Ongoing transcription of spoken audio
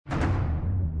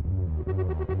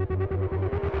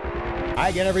Hi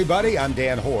again, everybody. I'm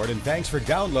Dan Horde, and thanks for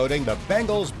downloading the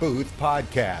Bengals Booth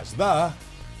Podcast, the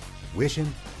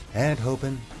Wishin' and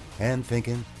Hopin' and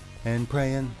Thinking and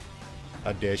Praying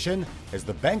edition, as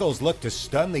the Bengals look to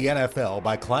stun the NFL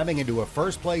by climbing into a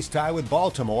first-place tie with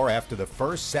Baltimore after the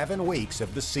first 7 weeks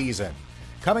of the season.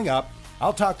 Coming up,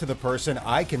 I'll talk to the person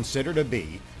I consider to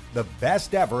be the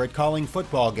best ever at calling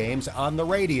football games on the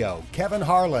radio, Kevin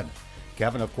Harlan.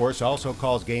 Kevin, of course, also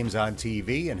calls games on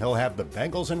TV, and he'll have the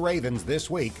Bengals and Ravens this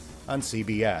week on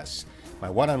CBS. My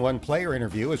one-on-one player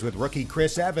interview is with rookie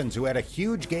Chris Evans, who had a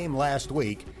huge game last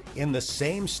week in the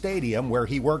same stadium where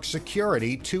he worked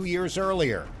security 2 years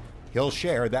earlier. He'll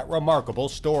share that remarkable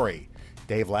story.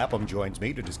 Dave Lapham joins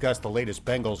me to discuss the latest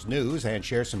Bengals news and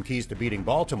share some keys to beating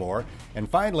Baltimore. And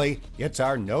finally, it's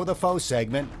our Know the Foe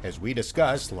segment as we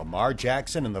discuss Lamar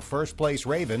Jackson and the first-place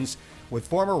Ravens with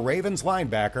former Ravens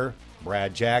linebacker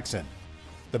Brad Jackson.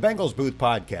 The Bengals Booth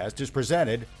Podcast is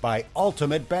presented by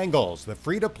Ultimate Bengals, the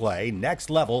free-to-play,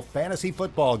 next-level fantasy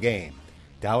football game.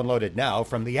 Download it now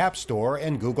from the App Store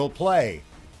and Google Play.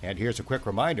 And here's a quick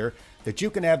reminder that you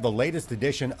can have the latest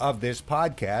edition of this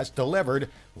podcast delivered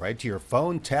right to your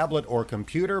phone, tablet, or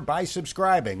computer by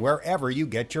subscribing wherever you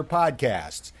get your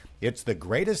podcasts. It's the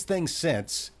greatest thing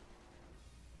since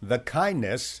the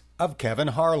kindness of Kevin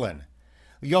Harlan.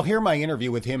 You'll hear my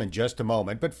interview with him in just a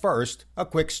moment, but first, a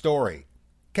quick story.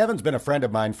 Kevin's been a friend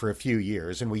of mine for a few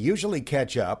years, and we usually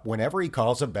catch up whenever he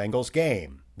calls a Bengals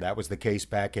game. That was the case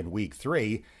back in Week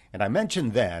 3, and I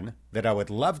mentioned then that I would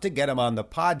love to get him on the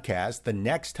podcast the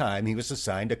next time he was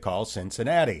assigned to call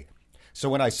Cincinnati. So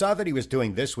when I saw that he was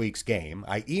doing this week's game,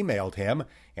 I emailed him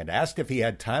and asked if he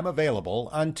had time available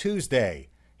on Tuesday.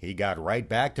 He got right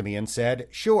back to me and said,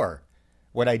 sure.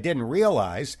 What I didn't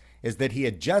realize is that he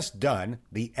had just done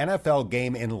the NFL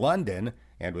game in London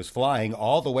and was flying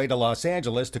all the way to Los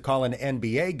Angeles to call an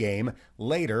NBA game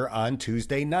later on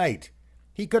Tuesday night.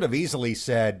 He could have easily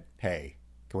said, hey,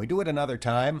 can we do it another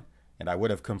time? And I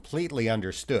would have completely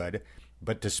understood.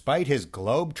 But despite his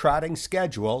globe-trotting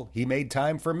schedule, he made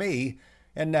time for me,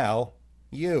 and now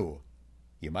you.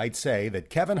 You might say that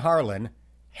Kevin Harlan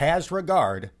has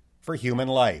regard for human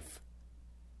life.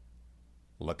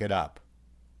 Look it up.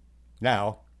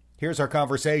 Now, here's our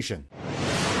conversation.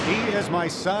 He is my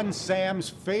son Sam's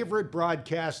favorite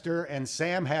broadcaster, and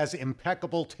Sam has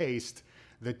impeccable taste.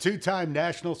 The two-time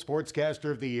National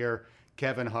Sportscaster of the Year,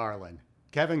 Kevin Harlan.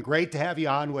 Kevin, great to have you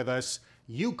on with us.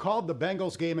 You called the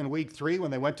Bengals game in Week 3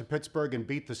 when they went to Pittsburgh and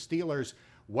beat the Steelers.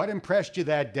 What impressed you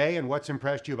that day, and what's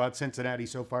impressed you about Cincinnati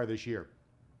so far this year?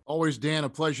 Always, Dan, a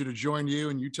pleasure to join you,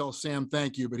 and you tell Sam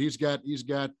thank you. But he's got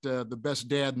the best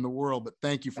dad in the world. But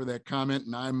thank you for that comment,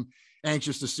 and I'm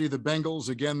anxious to see the Bengals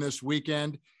again this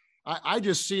weekend. I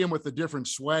just see him with a different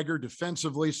swagger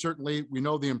defensively. Certainly, we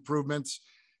know the improvements.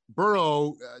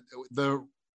 Burrow, the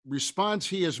response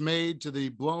he has made to the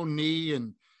blown knee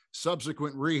and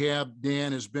subsequent rehab,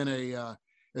 Dan, has been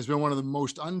one of the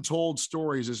most untold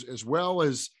stories, as well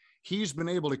as he's been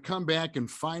able to come back and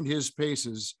find his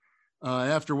paces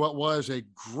after what was a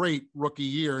great rookie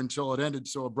year until it ended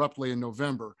so abruptly in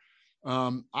November.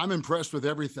 I'm impressed with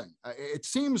everything. It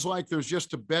seems like there's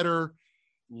just a better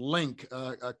link,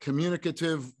 a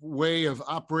communicative way of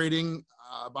operating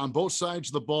on both sides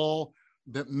of the ball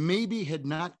that maybe had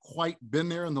not quite been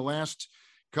there in the last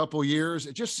couple years.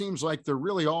 It just seems like they're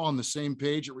really all on the same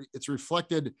page. It's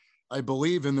reflected, I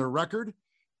believe, in their record.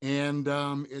 And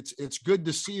it's good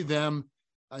to see them,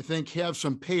 I think, have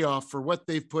some payoff for what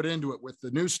they've put into it with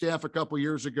the new staff a couple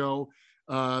years ago,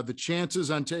 the chances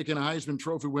on taking a Heisman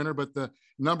Trophy winner, but the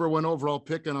number 1 overall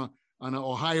pick on an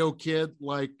Ohio kid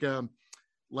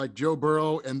like Joe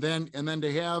Burrow, and then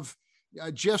to have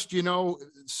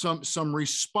some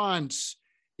response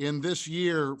in this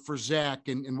year for Zach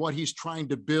and what he's trying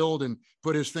to build and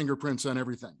put his fingerprints on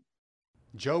everything.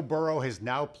 Joe Burrow has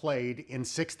now played in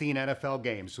 16 NFL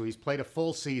games, so he's played a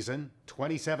full season,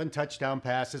 27 touchdown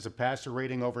passes, a passer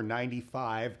rating over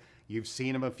 95. You've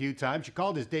seen him a few times. You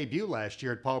called his debut last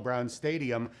year at Paul Brown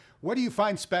Stadium. What do you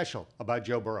find special about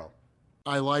Joe Burrow?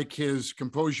 I like his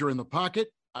composure in the pocket.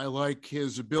 I like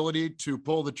his ability to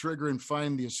pull the trigger and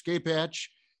find the escape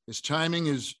hatch. His timing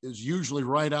is usually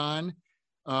right on.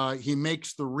 He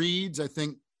makes the reads, I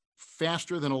think,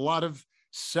 faster than a lot of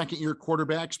second-year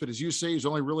quarterbacks. But as you say, he's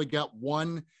only really got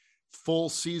one full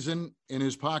season in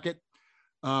his pocket.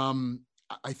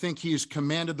 I think he's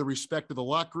commanded the respect of the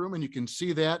locker room, and you can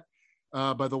see that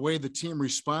by the way the team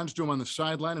responds to him on the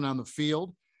sideline and on the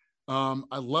field.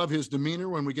 I love his demeanor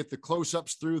when we get the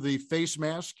close-ups through the face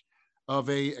mask of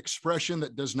a expression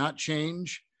that does not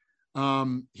change.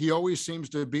 He always seems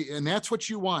to be, and that's what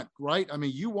you want, right? I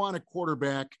mean, you want a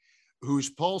quarterback whose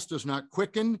pulse does not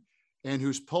quicken and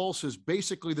whose pulse is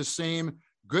basically the same,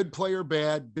 good player,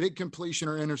 bad, big completion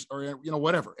or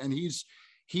whatever. And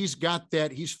he's got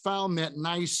that, he's found that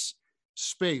nice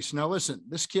space. Now, listen,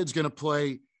 this kid's going to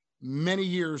play many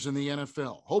years in the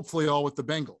NFL, hopefully all with the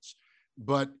Bengals.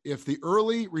 But if the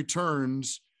early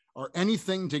returns are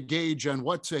anything to gauge on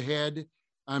what's ahead,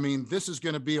 I mean, this is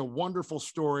going to be a wonderful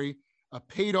story, a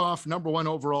paid off #1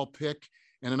 overall pick,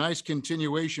 and a nice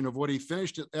continuation of what he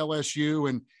finished at LSU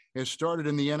and has started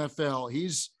in the NFL.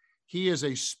 He is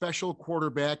a special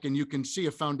quarterback, and you can see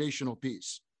a foundational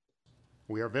piece.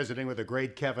 We are visiting with the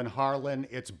great Kevin Harlan.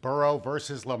 It's Burrow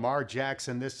versus Lamar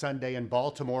Jackson this Sunday in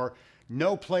Baltimore.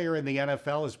 No player in the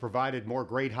NFL has provided more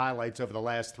great highlights over the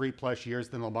last 3+ years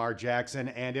than Lamar Jackson.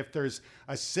 And if there's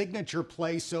a signature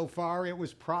play so far, it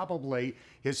was probably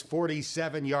his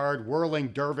 47-yard whirling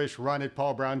dervish run at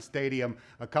Paul Brown Stadium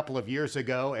a couple of years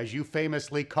ago. As you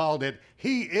famously called it,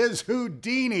 he is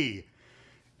Houdini.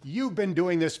 You've been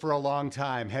doing this for a long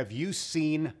time. Have you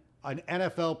seen an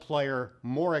NFL player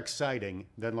more exciting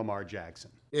than Lamar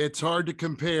Jackson? It's hard to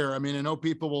compare. I mean, I know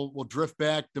people will drift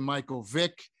back to Michael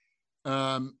Vick,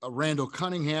 Randall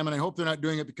Cunningham, and I hope they're not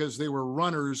doing it because they were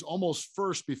runners almost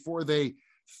first before they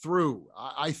threw.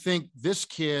 I think this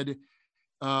kid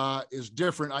is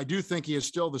different. I do think he is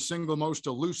still the single most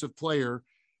elusive player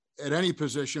at any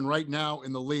position right now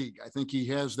in the league. I think he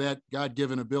has that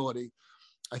God-given ability.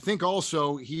 I think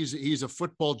also he's a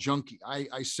football junkie.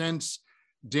 I sense,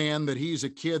 Dan, that he's a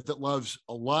kid that loves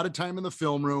a lot of time in the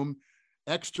film room,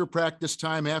 extra practice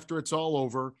time after it's all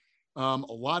over, a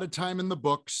lot of time in the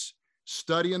books,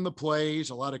 studying the plays,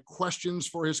 a lot of questions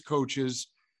for his coaches.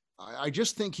 I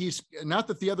just think he's, not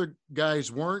that the other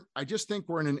guys weren't, I just think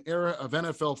we're in an era of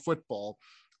NFL football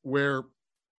where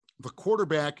the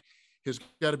quarterback has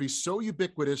got to be so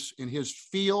ubiquitous in his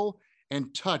feel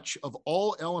and touch of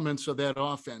all elements of that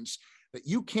offense that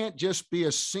you can't just be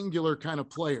a singular kind of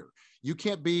player. You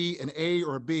can't be an A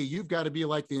or a B. You've got to be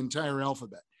like the entire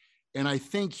alphabet. And I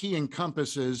think he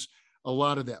encompasses a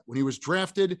lot of that. When he was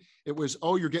drafted, it was,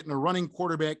 oh, you're getting a running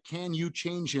quarterback. Can you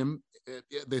change him?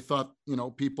 They thought,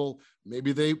 people,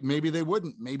 maybe they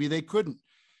wouldn't, maybe they couldn't.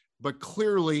 But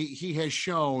clearly he has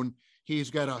shown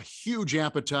he's got a huge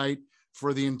appetite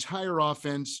for the entire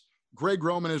offense. Greg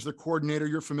Roman is the coordinator.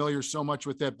 You're familiar so much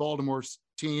with that Baltimore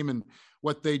team and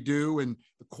what they do and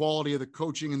the quality of the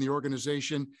coaching and the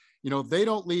organization. They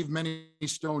don't leave many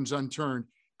stones unturned.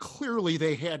 Clearly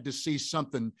they had to see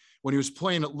something when he was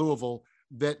playing at Louisville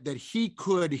that he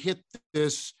could hit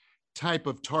this type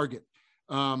of target.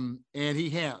 And he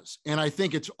has, and I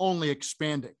think it's only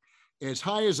expanding. As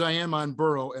high as I am on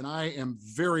Burrow, and I am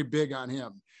very big on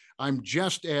him, I'm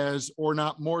just as, or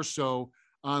not more so,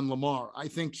 on Lamar. I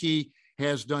think he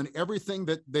has done everything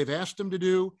that they've asked him to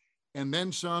do and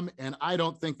then some, and I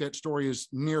don't think that story is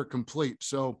near complete.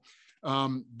 So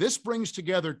this brings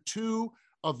together two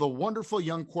of the wonderful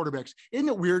young quarterbacks. Isn't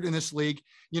it weird in this league?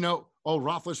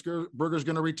 Roethlisberger's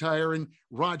going to retire and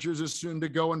Rodgers is soon to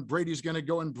go and Brady's going to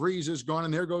go and Breeze is gone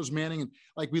and there goes Manning. And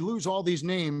we lose all these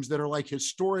names that are like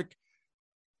historic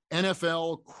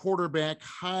NFL quarterback,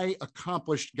 high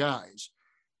accomplished guys.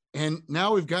 And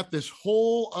now we've got this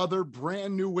whole other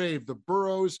brand new wave, the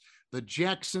Burrows, the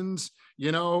Jacksons,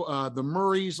 the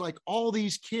Murrays, all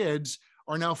these kids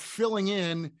are now filling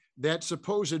in that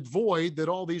supposed void that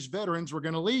all these veterans were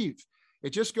going to leave. It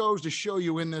just goes to show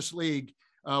you in this league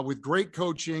with great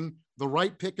coaching, the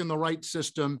right pick and the right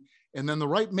system, and then the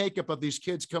right makeup of these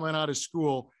kids coming out of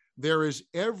school, there is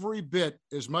every bit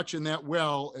as much in that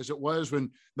well as it was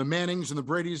when the Mannings and the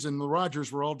Bradys and the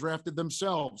Rodgers were all drafted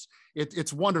themselves.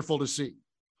 It's wonderful to see.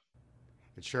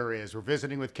 It sure is. We're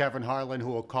visiting with Kevin Harlan, who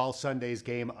will call Sunday's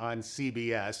game on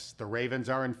CBS. The Ravens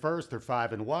are in first. They're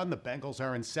 5-1. The Bengals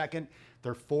are in second.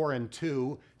 They're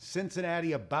 4-2.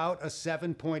 Cincinnati about a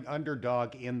 7-point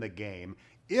underdog in the game.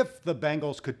 If the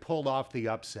Bengals could pull off the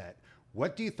upset,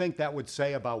 what do you think that would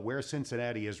say about where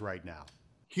Cincinnati is right now?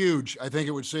 Huge. I think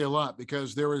it would say a lot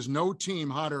because there is no team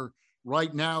hotter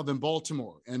right now than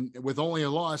Baltimore. And with only a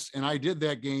loss, and I did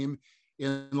that game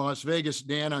in Las Vegas,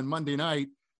 Dan, on Monday night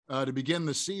to begin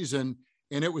the season.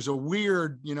 And it was a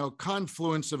weird,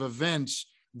 confluence of events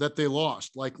that they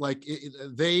lost.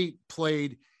 They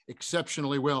played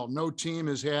exceptionally well. No team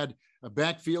has had a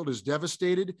backfield as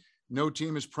devastated. No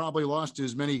team has probably lost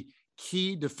as many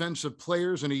key defensive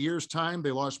players in a year's time.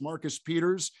 They lost Marcus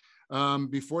Peters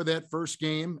before that first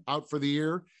game, out for the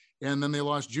year. And then they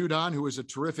lost Judon, who was a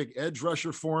terrific edge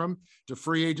rusher for him, to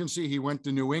free agency. He went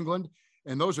to New England.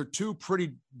 And those are two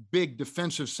pretty big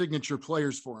defensive signature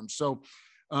players for him. So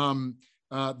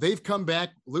They've come back,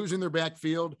 losing their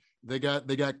backfield. They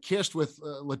got kissed with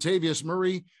Latavius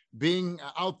Murray being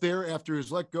out there after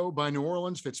his let go by New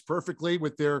Orleans. Fits perfectly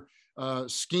with their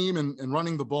scheme and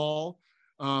running the ball.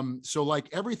 So like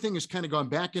everything has kind of gone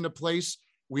back into place.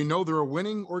 We know they're a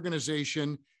winning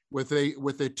organization with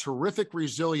a terrific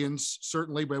resilience,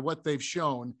 certainly by what they've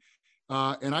shown.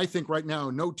 And I think right now,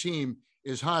 no team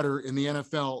is hotter in the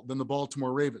NFL than the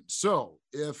Baltimore Ravens. So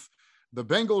if the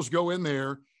Bengals go in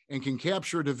there and can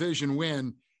capture a division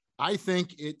win, I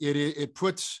think it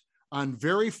puts on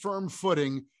very firm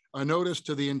footing a notice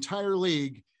to the entire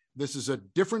league. This is a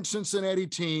different Cincinnati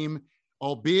team,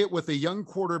 albeit with a young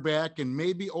quarterback, and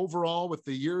maybe overall with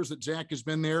the years that Zach has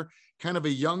been there, kind of a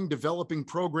young developing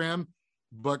program.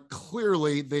 But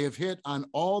clearly they have hit on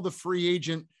all the free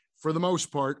agent, for the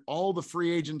most part, all the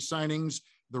free agent signings.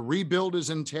 The rebuild is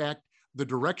intact. The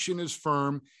direction is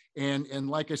firm. And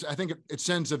like I said, I think it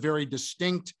sends a very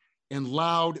distinct and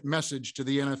loud message to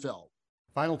the NFL.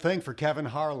 Final thing for Kevin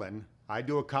Harlan. I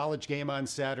do a college game on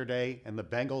Saturday and the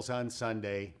Bengals on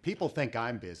Sunday. People think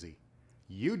I'm busy.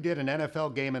 You did an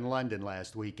NFL game in London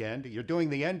last weekend. You're doing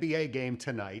the NBA game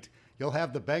tonight. You'll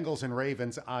have the Bengals and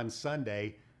Ravens on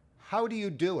Sunday. How do you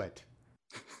do it?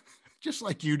 Just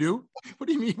like you do. What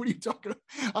do you mean? What are you talking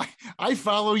about? I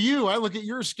follow you. I look at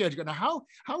your schedule. Now,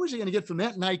 how is he going to get from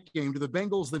that night game to the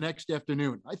Bengals the next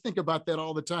afternoon? I think about that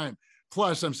all the time.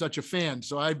 Plus, I'm such a fan.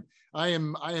 So I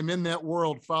am in that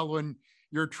world following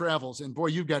your travels. And boy,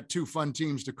 you've got two fun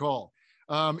teams to call.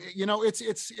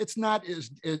 It's not as,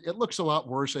 it looks a lot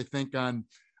worse, I think, on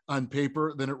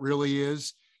paper than it really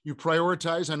is. You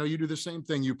prioritize. I know you do the same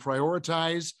thing. You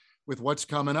prioritize with what's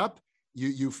coming up.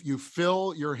 You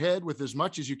fill your head with as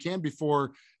much as you can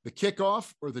before the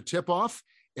kickoff or the tip off,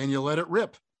 and you let it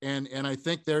rip. And I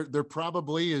think there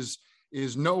probably is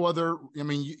no other. I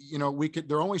mean,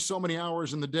 there are only so many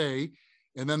hours in the day,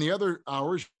 and then the other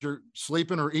hours you're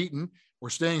sleeping or eating or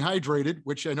staying hydrated,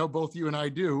 which I know both you and I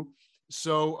do.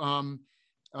 So,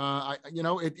 but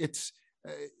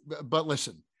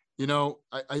listen,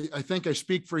 I think I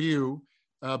speak for you.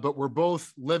 But we're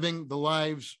both living the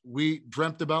lives we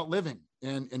dreamt about living,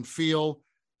 and feel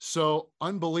so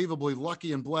unbelievably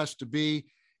lucky and blessed to be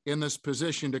in this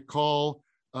position to call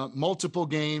multiple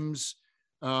games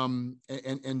and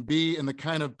be in the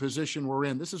kind of position we're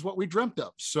in. This is what we dreamt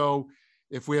of. So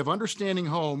if we have understanding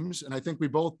homes, and I think we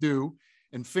both do,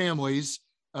 and families,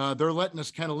 they're letting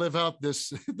us kind of live out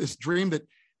this dream that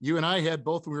you and I had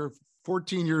both when we were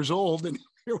 14 years old, and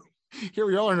here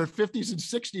we are in our 50s and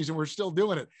 60s, and we're still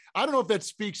doing it. I don't know if that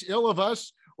speaks ill of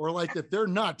us or like that they're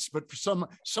nuts, but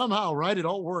somehow, right, it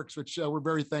all works, which we're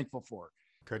very thankful for.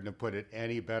 Couldn't have put it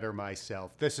any better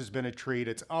myself. This has been a treat.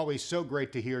 It's always so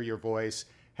great to hear your voice.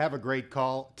 Have a great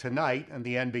call tonight in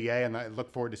the NBA, and I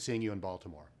look forward to seeing you in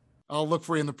Baltimore. I'll look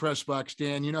for you in the press box,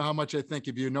 Dan. You know how much I think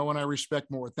of you. No one I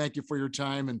respect more. Thank you for your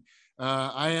time. And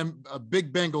I am a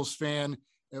big Bengals fan,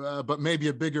 but maybe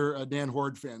a bigger Dan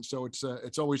Horde fan. So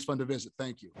it's always fun to visit.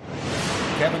 Thank you.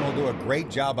 Kevin will do a great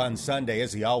job on Sunday,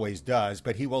 as he always does,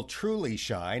 but he will truly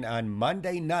shine on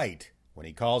Monday night when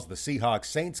he calls the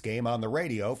Seahawks-Saints game on the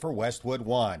radio for Westwood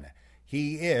One.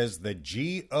 He is the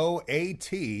GOAT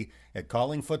at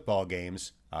calling football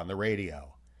games on the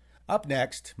radio. Up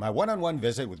next, my one-on-one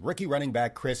visit with rookie running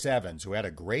back Chris Evans, who had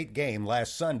a great game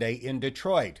last Sunday in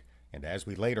Detroit. And as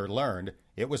we later learned,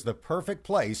 it was the perfect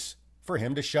place for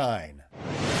him to shine.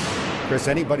 Chris,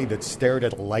 anybody that stared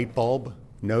at a light bulb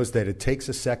knows that it takes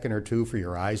a second or two for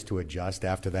your eyes to adjust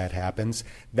after that happens.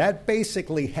 That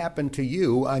basically happened to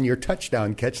you on your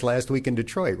touchdown catch last week in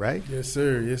Detroit, right? Yes,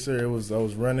 sir. Yes, sir. I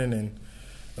was running, and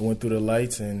I went through the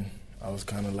lights, and I was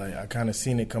kind of like, I kind of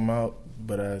seen it come out,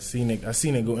 but I seen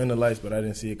it go in the lights, but I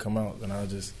didn't see it come out. And I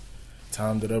just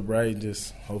timed it up right, and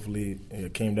just hopefully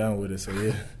it came down with it. So,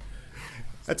 yeah.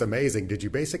 That's amazing. Did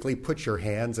you basically put your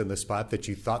hands in the spot that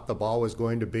you thought the ball was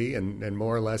going to be and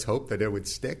more or less hope that it would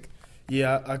stick?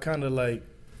 Yeah, I kind of like,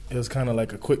 it was kind of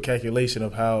like a quick calculation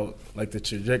of how, like the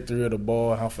trajectory of the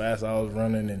ball, how fast I was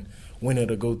running, and when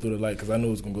it'll go through the light, because I knew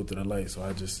it was going to go through the light. So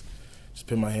I just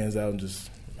put my hands out and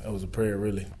it was a prayer,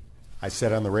 really. I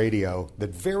said on the radio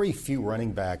that very few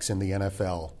running backs in the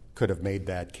NFL could have made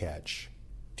that catch.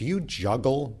 Do you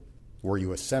juggle? Were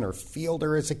you a center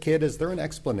fielder as a kid? Is there an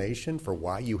explanation for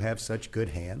why you have such good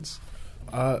hands?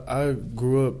 I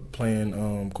grew up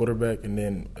playing quarterback, and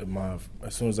then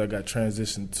as soon as I got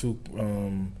transitioned to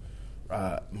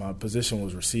my position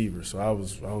was receiver. So I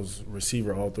was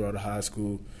receiver all throughout high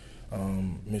school.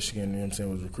 Michigan, you know what I'm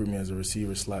saying, was recruiting me as a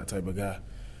receiver slot type of guy.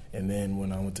 And then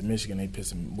when I went to Michigan, they put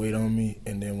some weight on me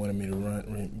and then wanted me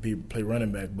to play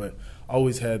running back. But I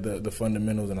always had the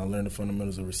fundamentals, and I learned the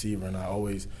fundamentals of receiver. And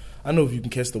I know if you can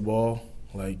catch the ball,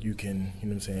 like you can, you know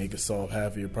what I'm saying, it could solve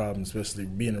half of your problems, especially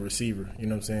being a receiver, you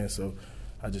know what I'm saying? So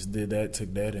I just did that,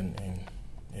 took that,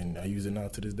 and I use it now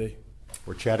to this day.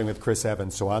 We're chatting with Chris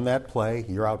Evans. So on that play,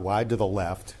 you're out wide to the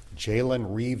left.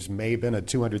 Jalen Reeves-Maben, a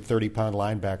 230-pound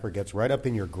linebacker, gets right up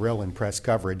in your grill in press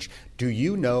coverage. Do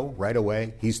you know right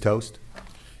away he's toast?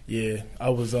 Yeah, I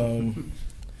was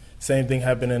same thing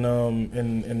happened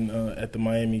at the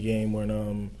Miami game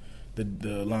when the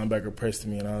linebacker pressed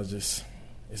me, and I was just,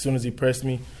 as soon as he pressed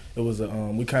me, it was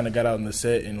we kind of got out in the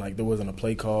set, and like there wasn't a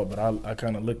play call, but I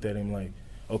kind of looked at him like,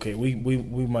 okay,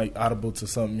 we might audible to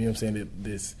something, you know what I'm saying,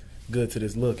 that's good to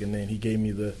this look, and then he gave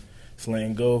me the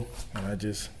slant go, and I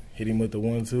just hit him with the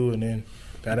 1-2 and then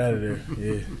got out of there.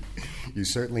 Yeah. You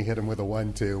certainly hit him with a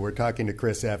 1-2. We're talking to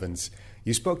Chris Evans.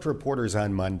 You spoke to reporters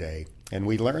on Monday, and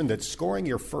we learned that scoring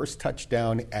your first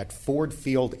touchdown at Ford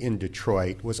Field in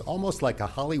Detroit was almost like a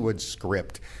Hollywood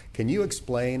script. Can you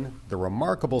explain the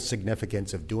remarkable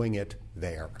significance of doing it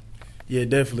there? Yeah,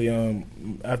 definitely.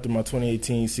 After my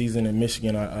 2018 season in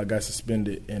Michigan, I got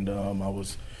suspended, and I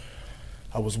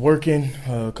was working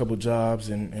a couple jobs,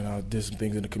 and I did some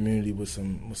things in the community with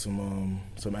some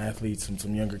athletes,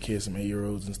 some younger kids, some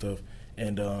 8-year-olds and stuff.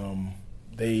 And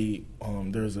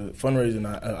there's a fundraising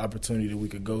opportunity that we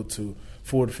could go to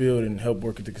Ford Field and help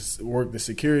work the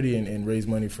security and raise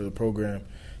money for the program.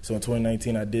 So in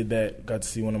 2019, I did that. Got to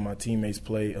see one of my teammates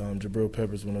play, Jabril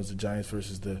Peppers, when it was the Giants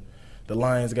versus the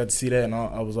Lions. Got to see that, and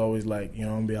I was always like, I'm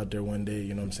going to be out there one day,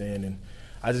 you know what I'm saying? And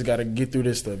I just got to get through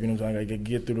this stuff, you know what I'm saying? I got to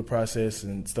get through the process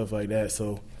and stuff like that.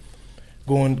 So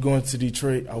going to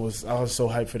Detroit, I was so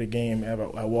hyped for the game.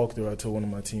 I walked through, I told one of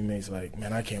my teammates, like,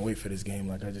 man, I can't wait for this game.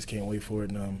 Like, I just can't wait for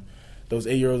it. And those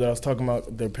 8-year-olds that I was talking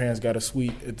about, their parents got a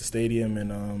suite at the stadium,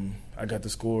 and I got to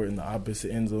score in the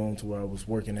opposite end zone to where I was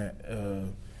working at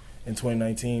in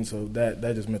 2019. So that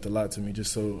just meant a lot to me,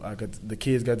 just so the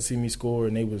kids got to see me score,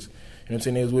 and they was, you know what I'm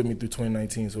saying, they was with me through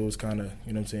 2019. So it was kind of,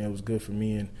 you know what I'm saying, it was good for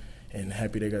me, and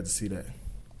happy they got to see that.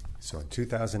 So in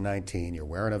 2019, you're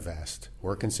wearing a vest,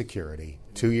 working security.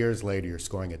 2 years later, you're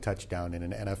scoring a touchdown in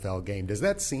an NFL game. Does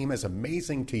that seem as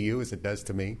amazing to you as it does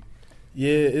to me?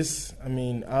 Yeah,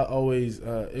 I always,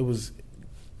 it was,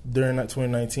 during that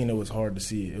 2019, it was hard to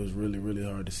see it. It was really, really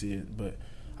hard to see it. But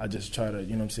I just try to,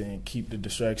 you know what I'm saying, keep the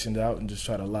distractions out and just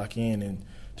try to lock in. And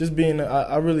just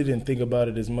I really didn't think about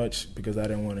it as much because I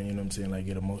didn't want to, you know what I'm saying, like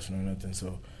get emotional or nothing.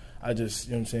 So I just,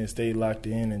 you know what I'm saying, stayed locked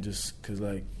in, and just because,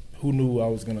 like, who knew I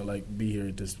was gonna like be here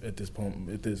at this point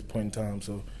in time?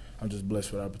 So I'm just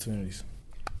blessed for the opportunities.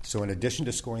 So in addition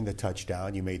to scoring the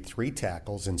touchdown, you made 3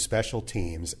 tackles in special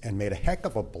teams and made a heck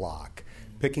of a block,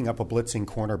 picking up a blitzing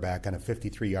cornerback on a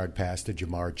 53-yard pass to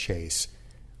Jamar Chase.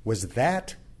 Was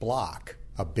that block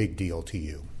a big deal to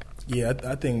you? Yeah,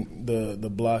 I think the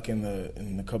block and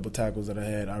the couple tackles that I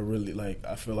had,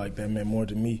 I feel like that meant more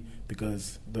to me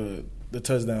because the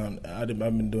touchdown, I've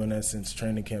been doing that since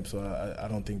training camp, so I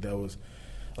don't think that was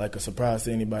like a surprise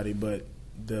to anybody. But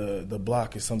the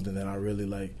block is something that I really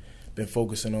like been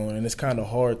focusing on, and it's kind of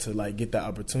hard to like get that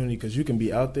opportunity because you can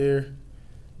be out there,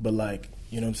 but like,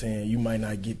 you know what I'm saying, you might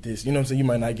not get this, you know what I'm saying, you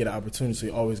might not get an opportunity, so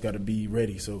you always got to be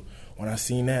ready. So when I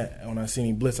seen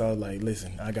him blitz, I was like,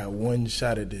 listen, I got one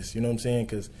shot at this, you know what I'm saying,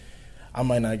 because I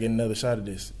might not get another shot at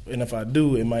this, and if I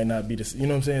do, it might not be this, you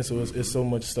know what I'm saying. So it's so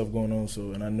much stuff going on.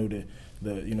 So, and I knew that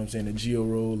the the geo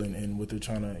role and what they're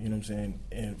trying to, you know what I'm saying,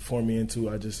 and form me into,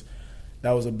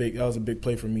 that was a big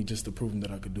play for me just to prove them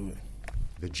that I could do it.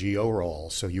 The Geo role.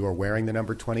 So you are wearing the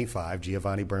number 25,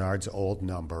 Giovanni Bernard's old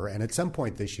number, and at some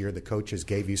point this year, the coaches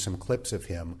gave you some clips of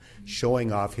him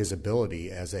showing off his ability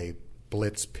as a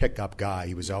blitz pickup guy.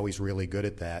 He was always really good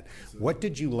at that. What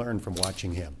did you learn from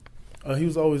watching him? He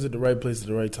was always at the right place at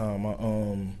the right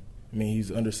time.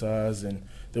 He's undersized, and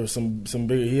there was some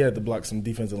bigger. He had to block some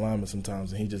defensive linemen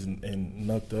sometimes, and he just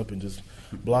knucked up and just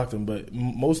blocked them. But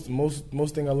most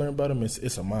thing I learned about him is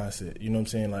it's a mindset. You know what I'm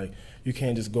saying? Like, you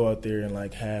can't just go out there and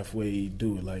like halfway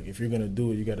do it. Like, if you're gonna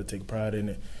do it, you got to take pride in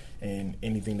it and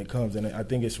anything that comes. And I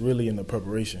think it's really in the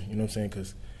preparation. You know what I'm saying?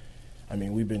 Because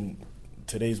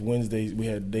today's Wednesday. We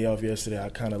had a day off yesterday. I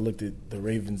kind of looked at the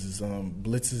Ravens'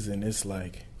 blitzes, and it's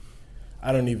like,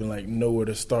 I don't even like know where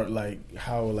to start, like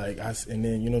how, like and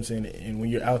then, you know what I'm saying, and when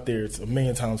you're out there, it's a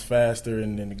million times faster,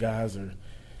 and then the guys are,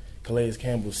 Calais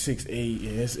Campbell 6'8",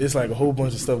 and it's like a whole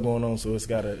bunch of stuff going on. So it's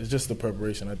just the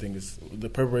preparation. I think it's the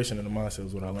preparation and the mindset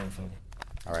is what I learned from him.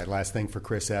 All right, last thing for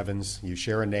Chris Evans. You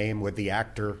share a name with the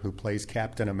actor who plays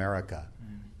Captain America.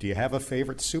 Do you have a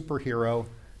favorite superhero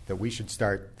that we should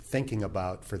start thinking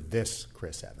about for this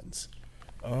Chris Evans?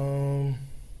 I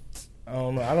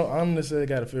don't know. I don't necessarily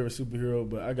got a favorite superhero,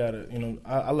 but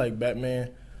I like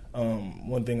Batman.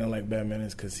 One thing I like Batman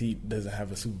is because he doesn't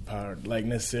have a superpower like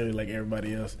necessarily like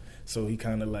everybody else. So he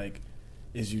kind of like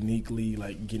is uniquely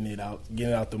like getting it out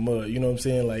the mud. You know what I'm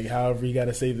saying? Like however he got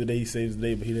to save the day, he saves the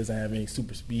day, but he doesn't have any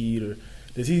super speed or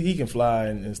he can fly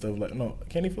and stuff like. No,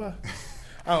 can he fly?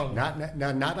 I don't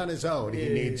know. Not on his own. He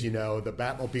needs, the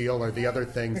Batmobile or the other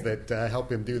things that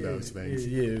help him do those things.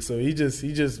 Yeah. So he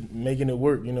just making it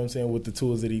work. You know what I'm saying, with the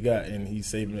tools that he got, and he's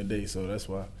saving the day. So that's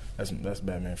why that's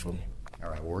Batman for me. All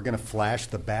right, well, we're going to flash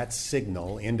the bat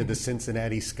signal into the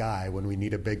Cincinnati sky when we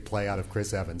need a big play out of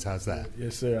Chris Evans. How's that?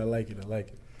 Yes, sir. I like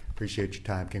it. Appreciate your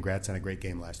time. Congrats on a great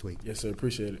game last week. Yes, sir.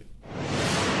 Appreciate it.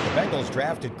 The Bengals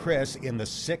drafted Chris in the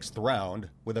 6th round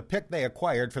with a pick they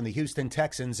acquired from the Houston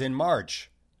Texans in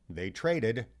March. They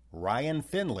traded Ryan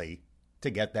Finley to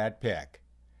get that pick.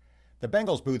 The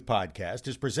Bengals Booth Podcast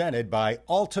is presented by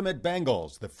Ultimate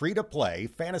Bengals, the free-to-play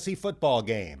fantasy football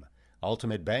game.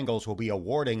 Ultimate Bengals will be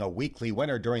awarding a weekly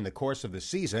winner during the course of the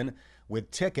season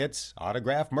with tickets,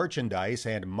 autographed merchandise,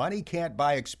 and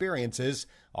money-can't-buy experiences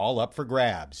all up for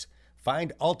grabs.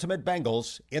 Find Ultimate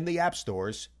Bengals in the app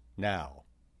stores now.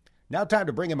 Now time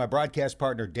to bring in my broadcast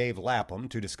partner Dave Lapham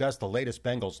to discuss the latest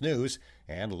Bengals news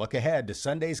and look ahead to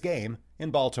Sunday's game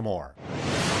in Baltimore.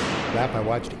 Lap, I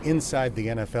watched Inside the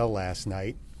NFL last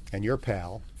night, and your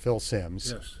pal, Phil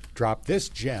Simms, dropped this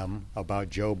gem about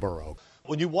Joe Burrow.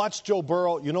 When you watch Joe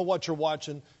Burrow, you know what you're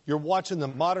watching? You're watching the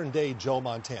modern-day Joe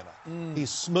Montana. He's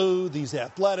smooth, he's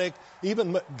athletic,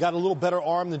 even got a little better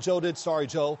arm than Joe did. Sorry,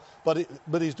 Joe. But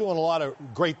he's doing a lot of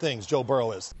great things, Joe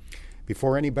Burrow is.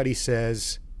 Before anybody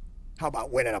says, how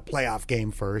about winning a playoff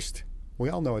game first? We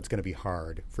all know it's going to be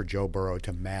hard for Joe Burrow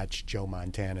to match Joe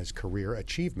Montana's career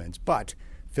achievements. But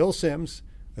Phil Simms,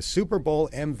 a Super Bowl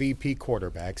MVP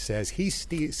quarterback, says he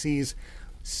sees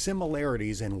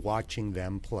similarities in watching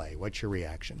them play. What's your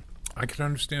reaction? I can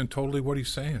understand totally what he's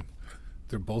saying.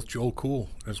 They're both Joe Cool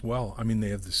as well. I mean, they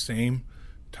have the same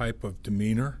type of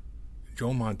demeanor.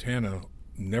 Joe Montana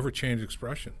never changed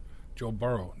expression. Joe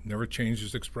Burrow never changed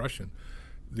his expression.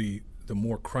 The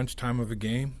more crunch time of a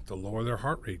game, the lower their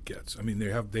heart rate gets. I mean,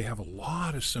 they have a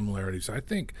lot of similarities. I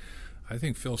think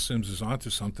Phil Simms is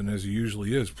onto something, as he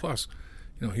usually is. Plus,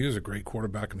 he is a great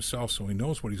quarterback himself, so he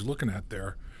knows what he's looking at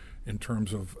there in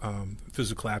terms of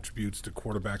physical attributes that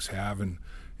quarterbacks have and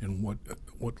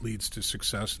what leads to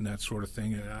success and that sort of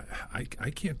thing. And I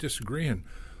can't disagree. And,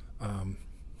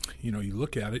 you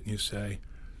look at it and you say,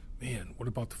 man, what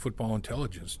about the football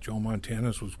intelligence? Joe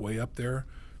Montana's was way up there.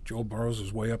 Joe Burrow's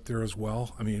is way up there as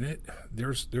well. I mean,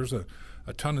 there's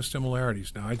a ton of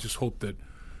similarities. Now, I just hope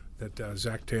that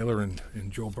Zach Taylor and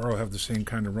Joe Burrow have the same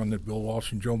kind of run that Bill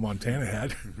Walsh and Joe Montana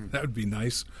had. That would be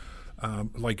nice.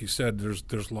 Like you said,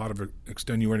 there's a lot of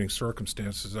extenuating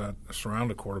circumstances that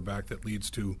surround a quarterback that leads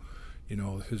to,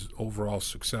 his overall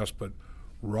success. But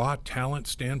raw talent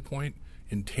standpoint,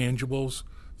 intangibles,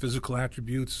 physical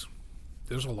attributes,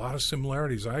 there's a lot of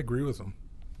similarities. I agree with them.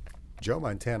 Joe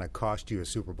Montana cost you a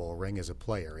Super Bowl ring as a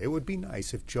player. It would be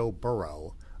nice if Joe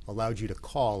Burrow allowed you to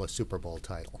call a Super Bowl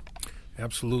title.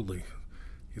 Absolutely.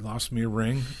 He lost me a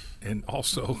ring and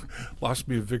also lost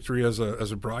me a victory as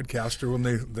a broadcaster when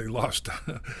they lost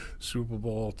Super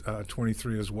Bowl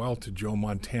 23 as well to Joe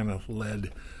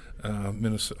Montana-led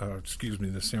the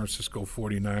San Francisco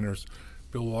 49ers.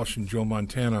 Bill Walsh and Joe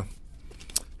Montana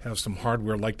have some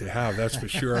hardware like to have, that's for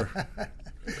sure.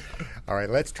 All right,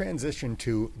 let's transition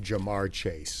to Jamar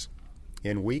Chase.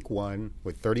 In Week 1,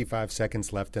 with 35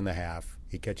 seconds left in the half,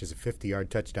 he catches a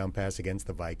 50-yard touchdown pass against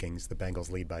the Vikings. The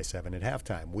Bengals lead by 7 at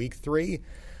halftime. Week 3,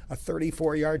 a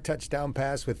 34-yard touchdown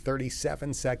pass with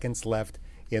 37 seconds left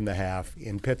in the half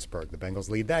in Pittsburgh. The Bengals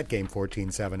lead that game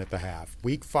 14-7 at the half.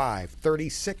 Week 5,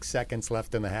 36 seconds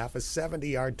left in the half, a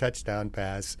 70-yard touchdown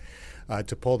pass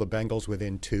to pull the Bengals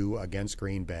within 2 against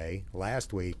Green Bay.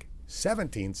 Last week,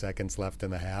 17 seconds left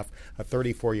in the half. A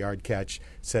 34-yard catch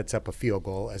sets up a field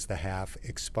goal as the half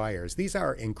expires. These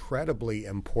are incredibly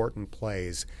important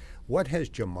plays. What has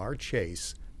Jamar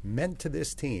Chase meant to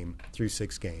this team through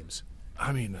 6 games?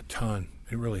 I mean, a ton.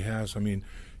 It really has. I mean,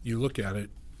 you look at it,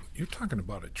 you're talking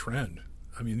about a trend.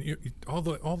 I mean, all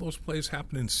those plays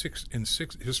happened in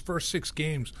his first 6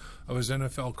 games of his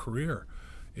NFL career.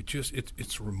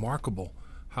 It's remarkable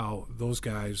how those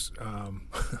guys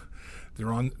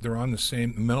they're on the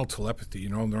same mental telepathy,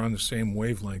 they're on the same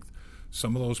wavelength.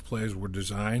 Some of those plays were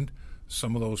designed.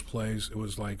 Some of those plays, it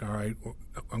was like, all right,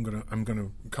 I'm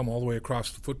gonna come all the way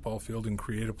across the football field and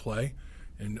create a play,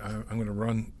 and I'm gonna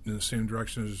run in the same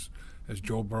direction as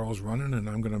Joe Burrow's running, and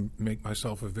I'm going to make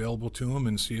myself available to him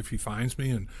and see if he finds me.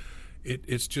 And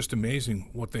it's just amazing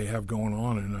what they have going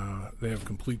on, and they have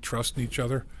complete trust in each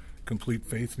other, complete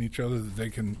faith in each other that they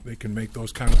can make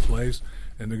those kind of plays,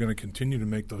 and they're going to continue to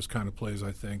make those kind of plays.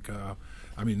 I think.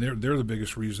 I mean, they're the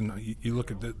biggest reason. You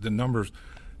look at the numbers.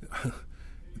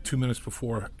 2 minutes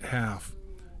before half,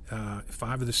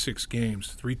 5 of the 6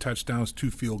 games, 3 touchdowns,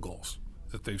 2 field goals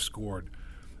that they've scored.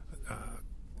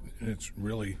 And it's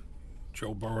really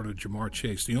Joe Burrow to Jamar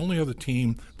Chase. The only other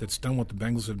team that's done what the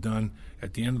Bengals have done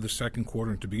at the end of the second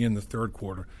quarter and to begin the third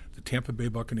quarter, the Tampa Bay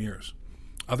Buccaneers.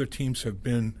 Other teams have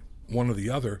been one or the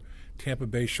other. Tampa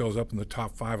Bay shows up in the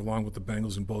top 5 along with the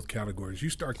Bengals in both categories. You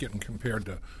start getting compared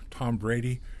to Tom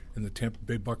Brady and the Tampa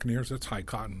Bay Buccaneers, that's high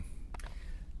cotton.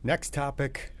 Next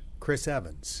topic, Chris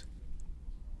Evans.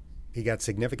 He got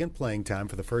significant playing time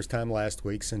for the first time last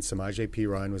week since Samaje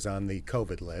Perine was on the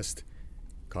COVID list.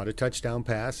 Caught a touchdown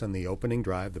pass on the opening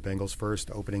drive, the Bengals' first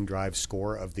opening drive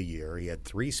score of the year. He had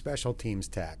 3 special teams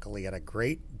tackle. He had a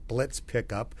great blitz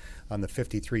pickup on the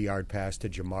 53-yard pass to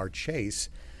Jamar Chase.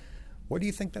 What do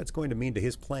you think that's going to mean to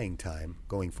his playing time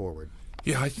going forward?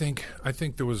 Yeah, I think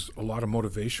there was a lot of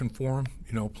motivation for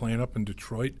him, playing up in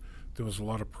Detroit. There was a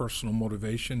lot of personal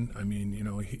motivation. I mean,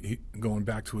 he going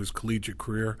back to his collegiate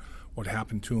career, what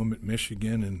happened to him at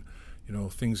Michigan, and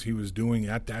things he was doing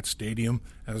at that stadium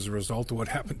as a result of what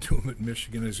happened to him at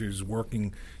Michigan as he was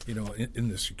working, in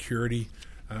the security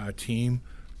team,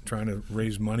 trying to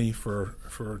raise money for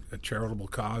a charitable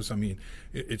cause. I mean,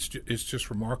 it's just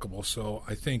remarkable. So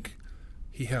I think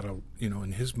he had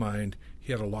in his mind,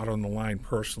 he had a lot on the line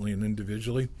personally and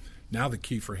individually. Now the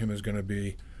key for him is going to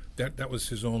be that was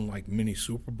his own mini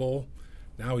Super Bowl.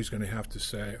 Now he's going to have to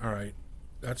say, all right,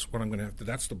 that's what I'm going to have to.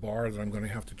 That's the bar that I'm going to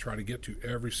have to try to get to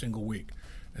every single week,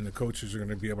 and the coaches are going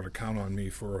to be able to count on me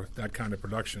for that kind of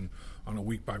production on a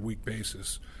week-by-week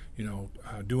basis.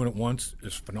 Doing it once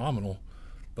is phenomenal,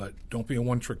 but don't be a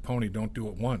one-trick pony. Don't do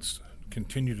it once.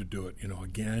 Continue to do it,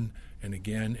 again and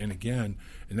again and again,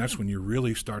 and that's when you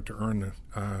really start to earn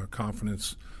the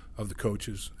confidence of the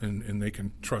coaches, and they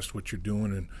can trust what you're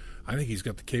doing. And I think he's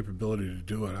got the capability to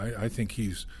do it. I think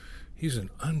he's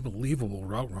an unbelievable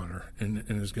route runner, and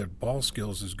has got ball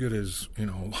skills as good as a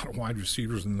lot of wide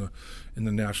receivers in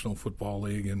the National Football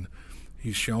League. And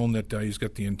he's shown that he's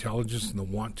got the intelligence and the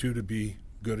want to be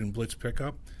good in blitz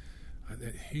pickup.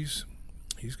 He's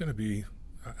going to be,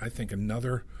 I think,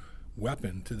 another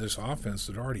weapon to this offense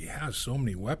that already has so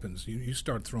many weapons. You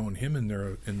start throwing him in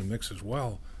there in the mix as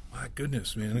well. My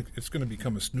goodness, man, it's going to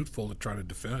become a snootful to try to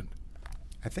defend.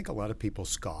 I think a lot of people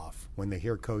scoff when they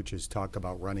hear coaches talk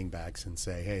about running backs and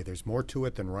say, hey, there's more to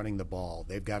it than running the ball.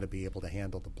 They've got to be able to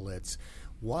handle the blitz.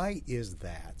 Why is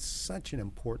that such an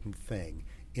important thing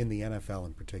in the NFL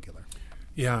in particular?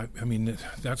 Yeah, I mean,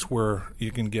 that's where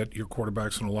you can get your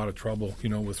quarterbacks in a lot of trouble,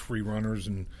 with free runners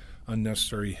and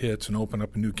unnecessary hits, and open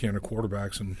up a new can of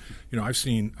quarterbacks. And, I've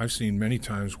seen many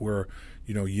times where,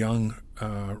 young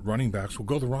running backs will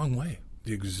go the wrong way,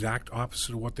 the exact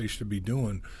opposite of what they should be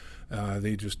doing.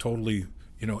 They just totally,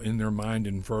 in their mind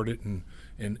invert it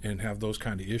and have those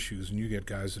kind of issues. And you get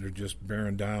guys that are just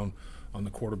bearing down on the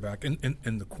quarterback.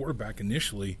 And the quarterback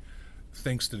initially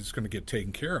thinks that it's going to get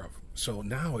taken care of. So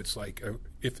now it's like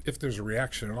if there's a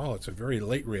reaction at all, it's a very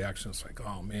late reaction. It's like,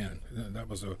 oh, man, that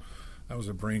was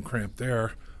a brain cramp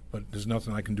there, but there's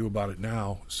nothing I can do about it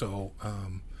now. So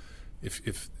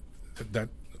if that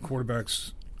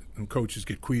quarterbacks and coaches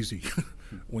get queasy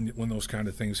when those kind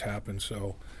of things happen.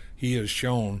 So he has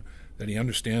shown that he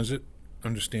understands it,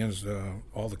 understands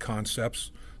all the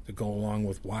concepts that go along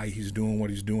with why he's doing what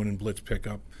he's doing in blitz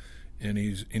pickup, and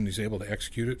he's able to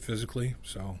execute it physically.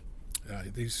 So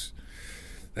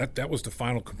that was the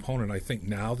final component. I think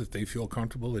now that they feel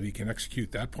comfortable that he can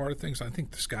execute that part of things, I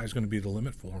think the sky's going to be the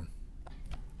limit for him.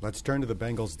 Let's turn to the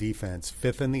Bengals defense.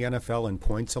 5th in the NFL in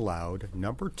points allowed,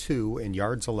 number 2 in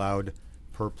yards allowed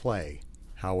per play.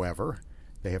 However,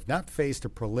 they have not faced a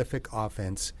prolific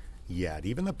offense yet.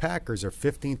 Even the Packers are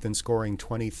 15th in scoring,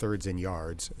 23rd in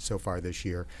yards so far this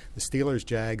year. The Steelers,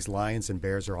 Jags, Lions, and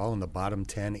Bears are all in the bottom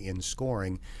 10 in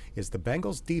scoring. Is the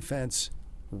Bengals defense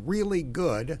really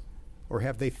good, or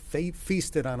have they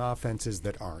feasted on offenses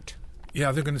that aren't?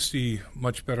 Yeah, they're going to see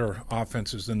much better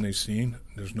offenses than they've seen.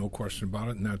 There's no question about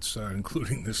it, and that's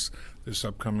including this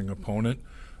upcoming opponent.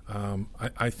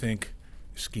 I think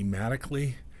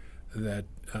schematically that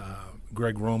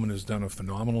Greg Roman has done a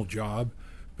phenomenal job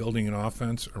building an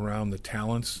offense around the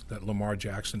talents that Lamar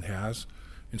Jackson has.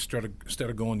 Instead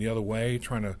of going the other way,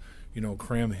 trying to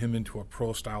cram him into a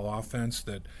pro-style offense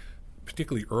that,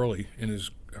 particularly early in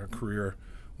his career,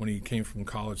 when he came from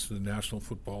college to the National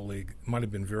Football League. It might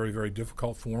have been very, very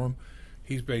difficult for him.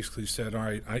 He's basically said, all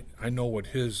right, I know what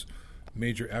his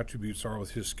major attributes are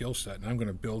with his skill set, and I'm going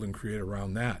to build and create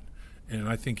around that. And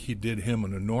I think he did him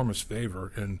an enormous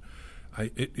favor. And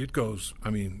it goes, I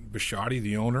mean, Bisciotti,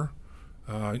 the owner,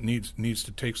 needs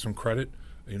to take some credit.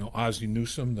 You know, Ozzie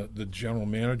Newsome, the general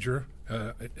manager,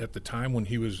 at the time when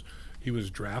he was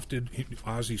drafted,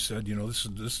 Ozzie said, you know, this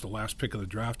is the last pick of the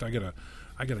draft. I gotta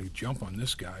jump on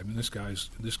this guy. I mean, this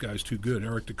guy's too good.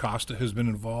 Eric DaCosta has been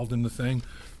involved in the thing.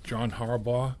 John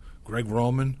Harbaugh, Greg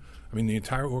Roman. I mean, the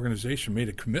entire organization made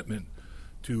a commitment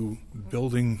to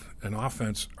building an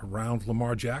offense around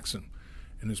Lamar Jackson,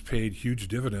 and has paid huge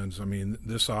dividends. I mean,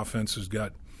 this offense has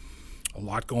got a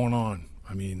lot going on.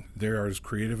 I mean, they are as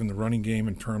creative in the running game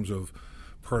in terms of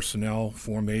personnel,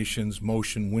 formations,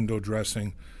 motion, window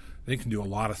dressing. They can do a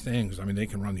lot of things. I mean, they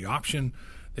can run the option.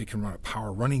 They can run a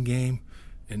power running game.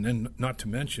 And then not to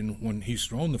mention when he's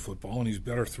thrown the football, and he's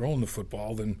better throwing the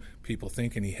football than people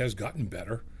think, and he has gotten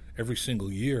better every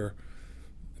single year.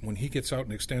 When he gets out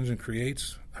and extends and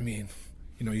creates, I mean,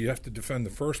 you know, you have to defend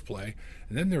the first play.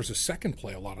 And then there's a second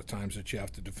play a lot of times that you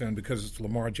have to defend because it's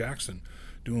Lamar Jackson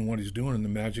doing what he's doing and the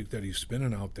magic that he's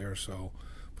spinning out there. So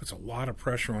puts a lot of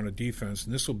pressure on a defense.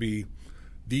 And this will be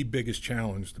the biggest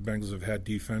challenge the Bengals have had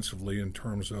defensively in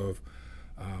terms of,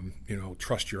 you know,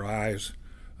 trust your eyes,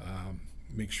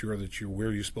 make sure that you're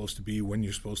where you're supposed to be, when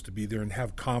you're supposed to be there, and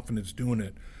have confidence doing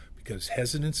it, because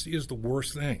hesitancy is the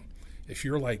worst thing. If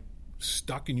you're like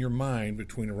stuck in your mind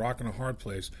between a rock and a hard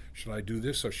place, should I do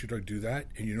this or should I do that,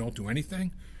 and you don't do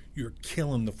anything, you're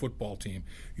killing the football team.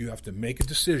 You have to make a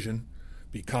decision,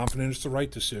 be confident it's the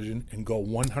right decision, and go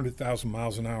 100,000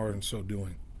 miles an hour in so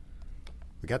doing.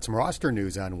 We got some roster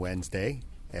news on Wednesday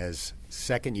as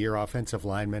second-year offensive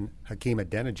lineman Hakeem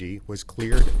Adeniji was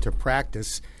cleared to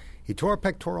practice. He tore a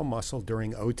pectoral muscle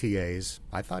during OTAs.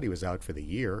 I thought he was out for the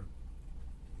year.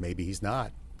 Maybe he's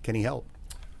not. Can he help?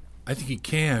 I think he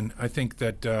can. I think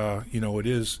that, you know, it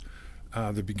is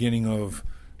the beginning of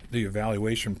the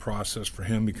evaluation process for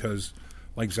him because,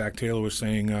 like Zach Taylor was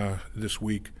saying this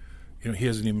week, you know, he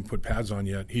hasn't even put pads on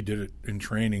yet. He did it in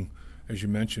training, as you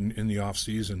mentioned, in the off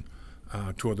season,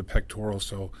 toward the pectoral.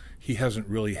 So he hasn't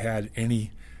really had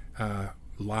any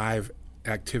live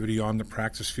activity on the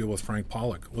practice field with Frank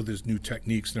Pollock with his new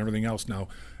techniques and everything else. Now,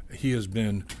 he has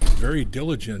been very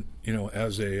diligent, you know,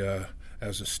 as a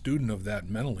student of that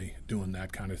mentally, doing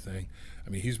that kind of thing. I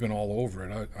mean, he's been all over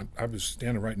it. I was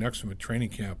standing right next to him at training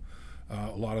camp.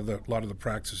 A lot of the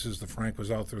practices that Frank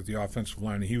was out there with the offensive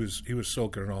line, and he was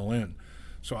soaking it all in.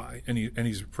 So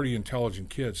he's a pretty intelligent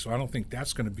kid. So I don't think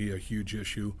that's going to be a huge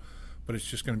issue, but it's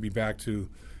just going to be back to,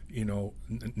 you know,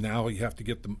 now you have to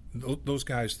get them. Those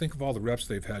guys. Think of all the reps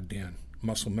they've had, Dan,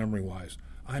 muscle memory wise.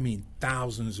 I mean,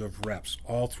 thousands of reps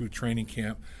all through training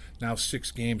camp. Now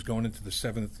 6 games going into the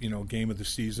 7th, you know, game of the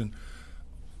season.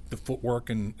 The footwork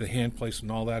and the hand place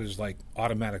and all that is like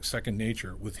automatic second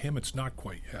nature. With him, it's not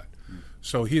quite yet.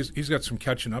 So he's got some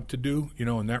catching up to do, you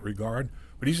know, in that regard.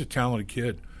 But he's a talented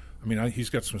kid. I mean, he's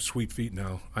got some sweet feet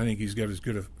now. I think he's got as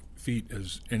good a feet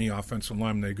as any offensive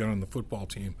lineman they've got on the football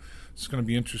team. It's going to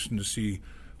be interesting to see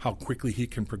how quickly he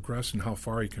can progress and how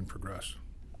far he can progress.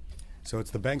 So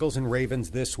it's the Bengals and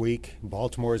Ravens this week.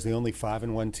 Baltimore is the only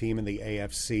 5-1 team in the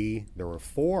AFC. There were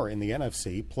 4 in the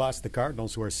NFC, plus the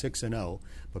Cardinals, who are 6-0.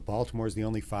 But Baltimore is the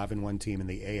only 5-1 team in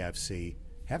the AFC.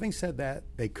 Having said that,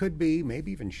 they could be,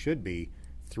 maybe even should be,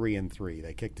 3-3.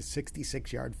 They kicked a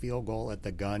 66-yard field goal at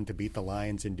the gun to beat the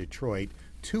Lions in Detroit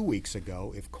 2 weeks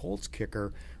ago. If Colts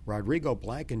kicker Rodrigo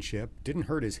Blankenship didn't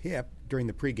hurt his hip during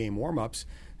the pregame warm-ups,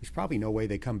 there's probably no way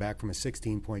they come back from a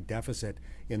 16-point deficit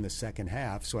in the second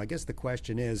half. So I guess the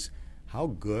question is, how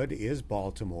good is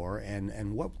Baltimore,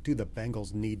 and what do the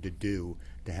Bengals need to do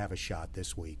to have a shot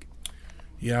this week?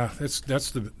 Yeah, that's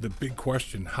the big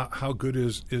question. How good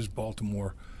is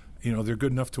Baltimore? You know, they're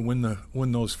good enough to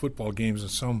win those football games in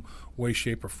some way,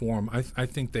 shape, or form. I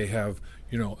think they have,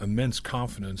 you know, immense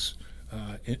confidence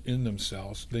in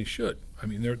themselves. They should. I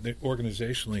mean, they're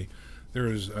organizationally, they're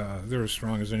as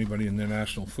strong as anybody in the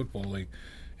National Football League.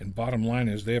 And bottom line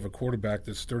is they have a quarterback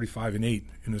that's 35-8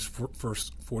 in his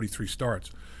first 43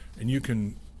 starts. And you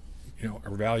can, you know,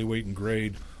 evaluate and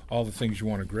grade all the things you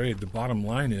want to grade. The bottom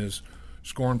line is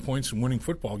scoring points and winning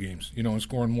football games, you know, and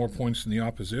scoring more points than the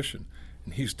opposition.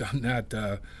 And he's done that,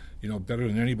 you know, better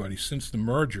than anybody. Since the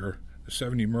merger, the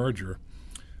 70 merger,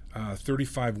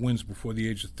 35 wins before the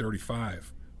age of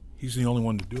 35. He's the only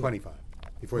one to do 25.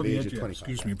 Before the age of 25.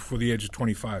 Excuse me, before the age of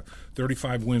 25.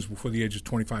 35 wins before the age of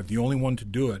 25. The only one to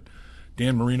do it.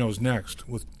 Dan Marino's next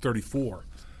with 34.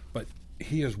 But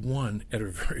he has won at a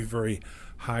very, very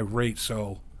high rate.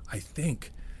 So I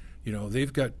think,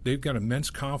 they've got immense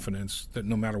confidence that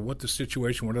no matter what the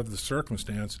situation, whatever the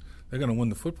circumstance, they're going to win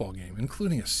the football game,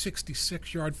 including a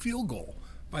 66-yard field goal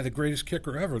by the greatest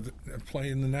kicker ever that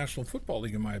played in the National Football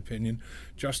League, in my opinion,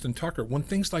 Justin Tucker. When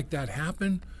things like that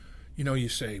happen, you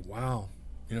say, wow,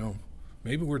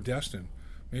 maybe we're destined.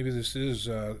 Maybe this is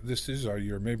our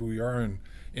year. Maybe we are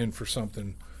in for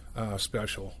something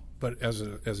special. But as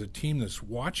a team that's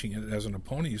watching it, as an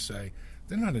opponent, you say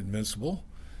they're not invincible.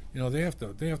 They have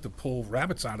to pull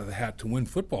rabbits out of the hat to win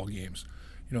football games.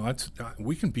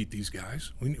 We can beat these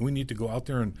guys. We need to go out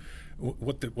there, and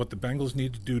what the Bengals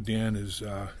need to do, Dan, is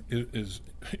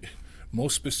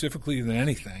most specifically than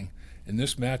anything in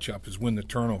this matchup is win the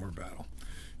turnover battle.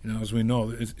 As we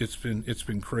know, it's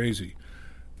been crazy.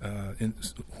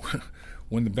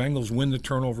 When the Bengals win the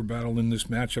turnover battle in this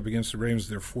matchup against the Ravens,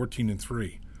 they're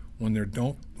 14-3. When they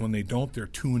don't, they're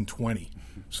 2-20.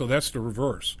 So that's the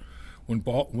reverse. When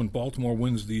Baltimore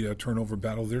wins the turnover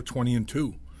battle, they're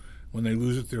 20-2. When they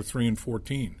lose it, they're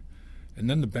 3-14. And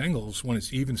then the Bengals, when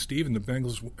it's even Steven, the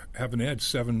Bengals have an edge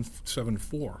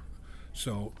 7-4.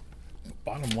 So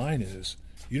bottom line is,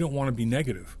 you don't want to be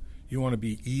negative. You want to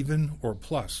be even or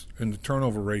plus in the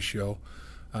turnover ratio,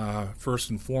 first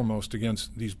and foremost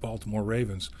against these Baltimore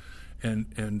Ravens, and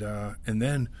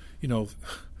then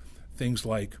things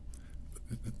like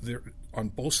they're on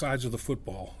both sides of the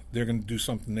football. They're going to do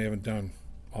something they haven't done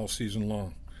all season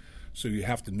long. So you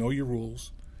have to know your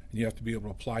rules, and you have to be able to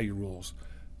apply your rules.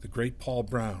 The great Paul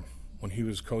Brown, when he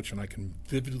was coaching, I can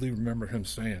vividly remember him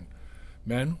saying,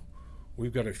 "Men,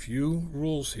 we've got a few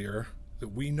rules here that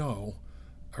we know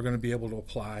are going to be able to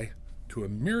apply to a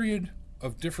myriad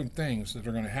of different things that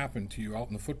are going to happen to you out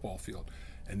in the football field."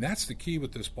 And that's the key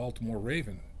with this Baltimore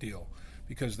Raven deal,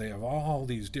 because they have all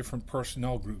these different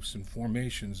personnel groups and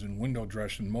formations and window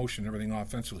dress and motion, everything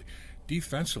offensively.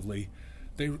 Defensively,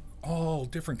 they all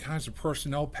different kinds of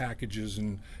personnel packages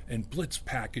and blitz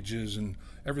packages and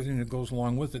everything that goes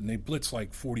along with it, and they blitz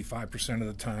like 45% of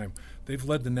the time. They've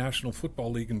led the National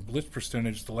Football League in blitz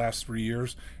percentage the last 3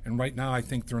 years, and right now I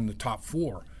think they're in the top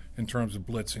 4 in terms of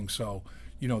blitzing. So,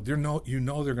 they're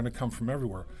going to come from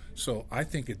everywhere. So I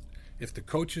think if the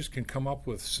coaches can come up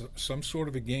with some sort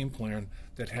of a game plan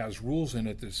that has rules in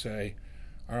it that say,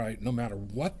 all right, no matter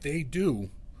what they do,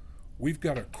 we've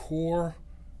got a core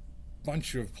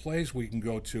bunch of plays we can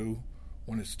go to.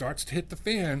 When it starts to hit the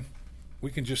fan,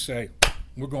 we can just say,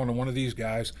 we're going to one of these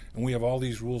guys, and we have all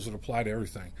these rules that apply to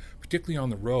everything, particularly on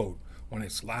the road. When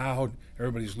it's loud,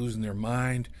 everybody's losing their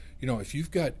mind. If you've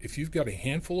got a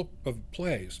handful of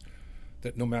plays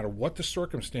that no matter what the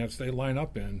circumstance they line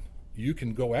up in, you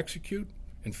can go execute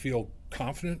and feel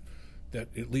confident that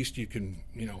at least you can,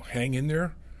 hang in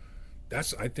there.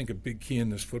 That's, I think, a big key in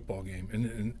this football game,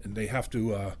 and they have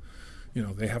to,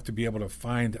 they have to be able to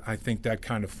find, I think, that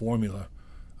kind of formula.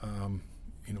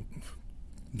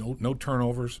 No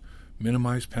turnovers,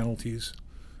 minimize penalties,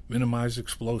 minimize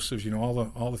explosives.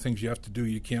 All the things you have to do.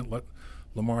 You can't let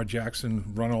Lamar Jackson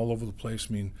run all over the place.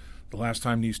 I mean, the last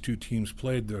time these two teams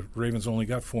played, the Ravens only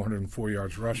got 404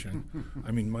 yards rushing.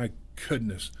 I mean, my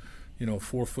goodness,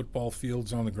 4 football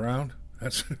fields on the ground.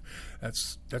 That's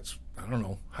I don't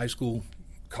know, high school,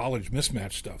 college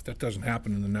mismatch stuff. That doesn't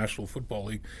happen in the National Football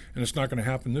League, and it's not going to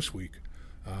happen this week.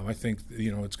 I think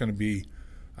it's going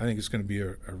to be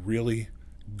a really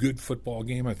good football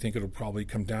game. I think it'll probably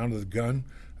come down to the gun.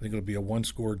 I think it'll be a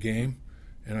one-score game,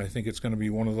 and I think it's going to be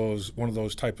one of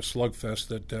those type of slugfests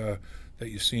that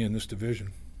you see in this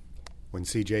division. When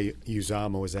C.J.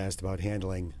 Uzomah was asked about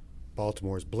handling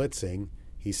Baltimore's blitzing,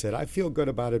 he said, "I feel good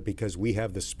about it because we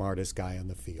have the smartest guy on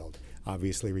the field,"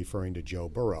 obviously referring to Joe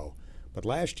Burrow. But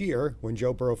last year, when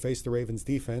Joe Burrow faced the Ravens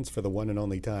defense for the one and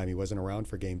only time, he wasn't around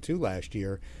for Game 2 last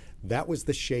year, that was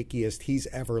the shakiest he's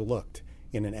ever looked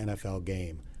in an NFL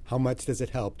game. How much does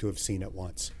it help to have seen it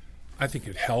once? I think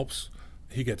it helps.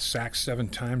 He got sacked 7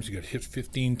 times. He got hit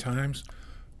 15 times.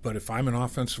 But if I'm an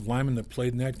offensive lineman that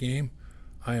played in that game,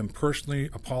 I am personally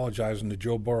apologizing to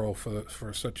Joe Burrow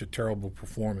for such a terrible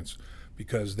performance,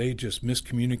 because they just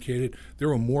miscommunicated. There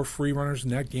were more free runners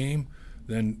in that game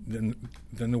than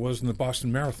there was in the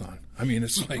Boston Marathon. I mean,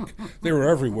 it's like they were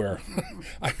everywhere.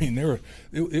 I mean,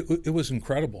 it was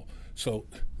incredible. So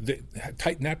they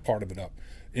tighten that part of it up.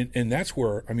 And that's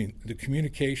where, I mean, the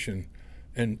communication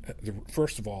and,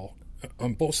 first of all,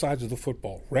 on both sides of the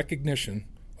football, recognition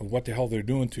of what the hell they're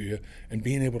doing to you and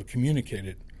being able to communicate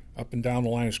it up and down the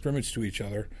line of scrimmage to each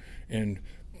other and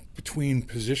between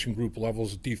position group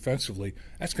levels defensively,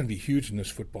 that's going to be huge in this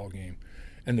football game.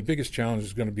 And the biggest challenge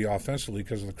is going to be offensively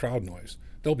because of the crowd noise.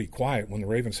 They'll be quiet when the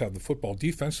Ravens have the football.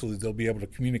 Defensively, they'll be able to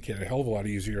communicate a hell of a lot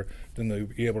easier than they'll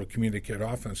be able to communicate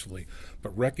offensively.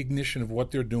 But recognition of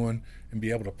what they're doing and be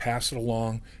able to pass it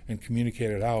along and communicate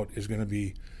it out is going to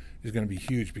be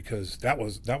huge, because that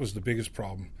was the biggest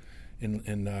problem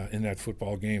in that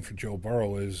football game for Joe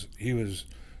Burrow. Is he was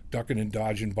ducking and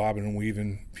dodging, bobbing and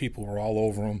weaving. People were all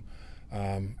over him,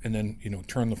 and then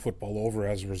turned the football over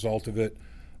as a result of it.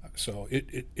 So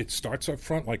it starts up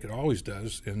front like it always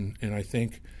does, and I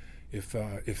think if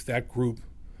that group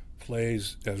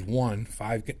plays as one,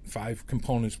 five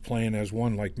components playing as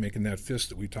one, like making that fist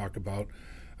that we talked about,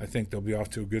 I think they'll be off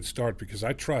to a good start, because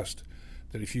I trust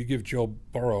that if you give Joe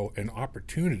Burrow an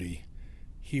opportunity,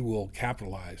 he will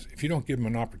capitalize. If you don't give him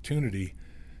an opportunity,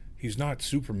 he's not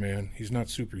Superman, he's not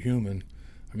superhuman.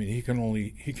 I mean, he can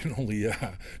only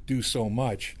do so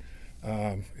much.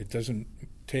 It doesn't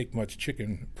take much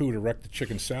chicken poo to wreck the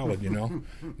chicken salad, And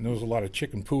there was a lot of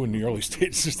chicken poo in the early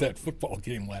stages of that football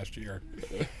game last year.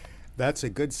 That's a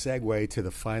good segue to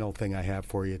the final thing I have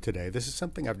for you today. This is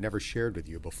something I've never shared with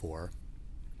you before.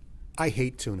 I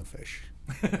hate tuna fish.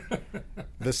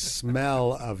 The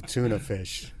smell of tuna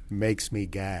fish makes me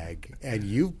gag. And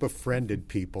you've befriended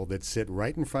people that sit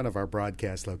right in front of our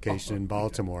broadcast location in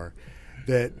Baltimore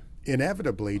that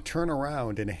inevitably turn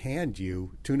around and hand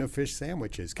you tuna fish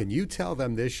sandwiches. Can you tell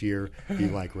them this year you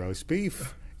like roast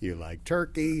beef, you like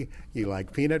turkey, you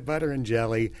like peanut butter and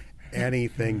jelly,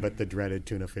 anything but the dreaded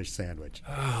tuna fish sandwich?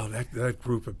 Oh, that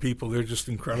group of people, they're just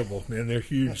incredible, man. They're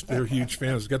huge. They're huge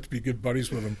fans. Got to be good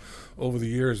buddies with them over the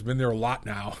years. Been there a lot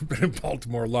now. Been in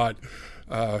Baltimore a lot,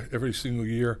 every single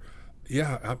year.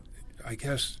 Yeah, I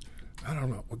guess, I don't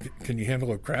know. Can you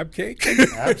handle a crab cake?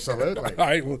 Absolutely. All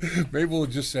right, well, maybe we'll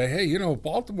just say, hey,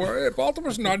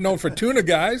 Baltimore's not known for tuna,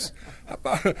 guys.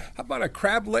 How about a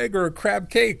crab leg or a crab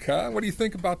cake, huh? What do you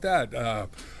think about that?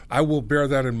 I will bear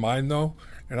that in mind, though,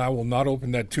 and I will not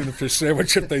open that tuna fish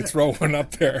sandwich if they throw one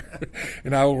up there.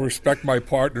 And I will respect my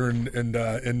partner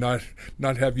and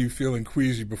not have you feeling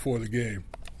queasy before the game.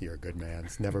 You're a good man.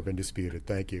 It's never been disputed.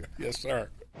 Thank you. Yes, sir.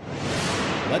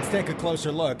 Let's take a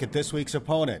closer look at this week's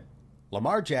opponent.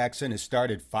 Lamar Jackson has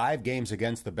started 5 games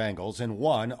against the Bengals and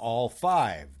won all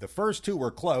 5. The first 2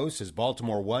 were close, as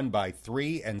Baltimore won by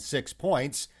 3 and 6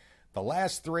 points. The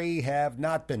last 3 have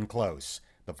not been close.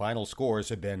 The final scores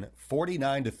have been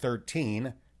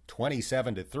 49-13,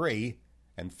 27-3,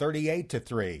 and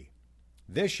 38-3.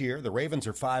 This year, the Ravens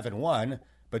are 5-1,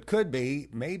 but could be,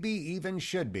 maybe even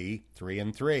should be,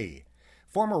 3-3.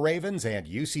 Former Ravens and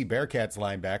UC Bearcats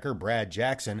linebacker Brad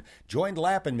Jackson joined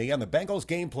Lapp and me on the Bengals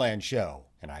Game Plan show,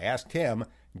 and I asked him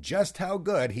just how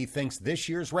good he thinks this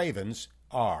year's Ravens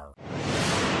are.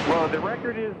 Well, the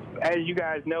record is, as you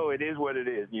guys know, it is what it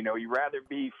is. You'd rather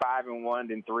be 5-1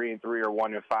 than 3-3 or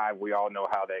 1-5. We all know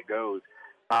how that goes.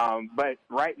 But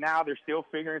right now, they're still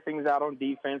figuring things out on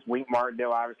defense. Wink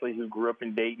Martindale, obviously, who grew up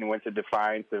in Dayton and went to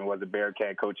Defiance and was a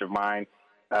Bearcat coach of mine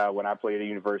when I played at the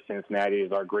University of Cincinnati,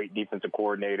 is our great defensive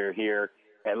coordinator here,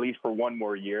 at least for one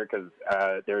more year, because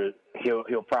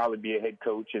he'll probably be a head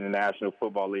coach in the National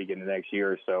Football League in the next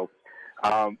year or so.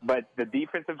 But the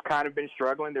defense has kind of been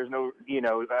struggling. There's no,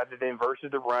 other than versus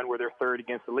the run, where they're third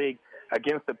against the league,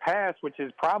 against the pass, which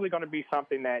is probably going to be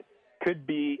something that could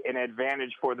be an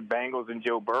advantage for the Bengals and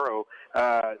Joe Burrow.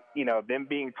 Them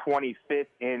being 25th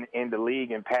in the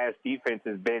league in pass defense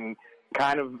has been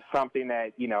kind of something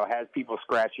that, has people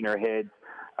scratching their heads,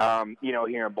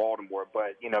 here in Baltimore.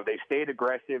 But, they stayed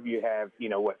aggressive. You have,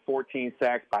 14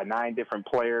 sacks by 9 different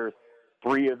players.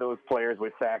 3 of those players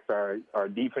with sacks are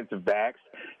defensive backs.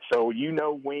 So,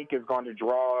 Wink is going to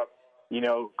draw up,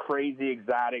 crazy,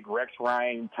 exotic, Rex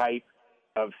Ryan type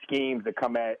of schemes that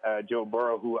come at Joe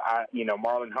Burrow, who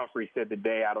Marlon Humphrey said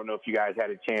today, I don't know if you guys had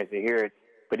a chance to hear it,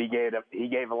 but he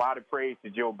gave a lot of praise to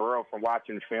Joe Burrow from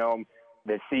watching the film,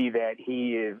 to see that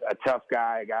he is a tough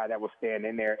guy, a guy that will stand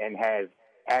in there and has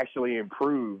actually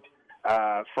improved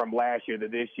from last year to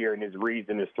this year in his reads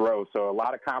and his throws. So a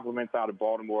lot of compliments out of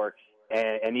Baltimore.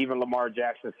 And even Lamar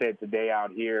Jackson said today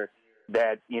out here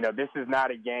that, this is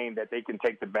not a game that they can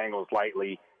take the Bengals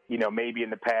lightly, maybe in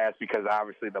the past, because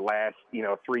obviously the last,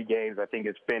 3 games, I think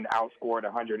it's been outscored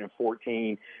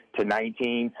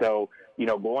 114-19. So,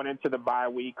 going into the bye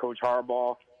week, Coach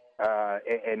Harbaugh,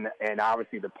 and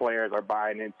obviously the players are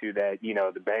buying into that,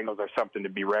 the Bengals are something to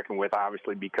be reckoned with,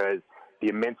 obviously, because the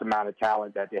immense amount of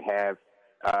talent that they have,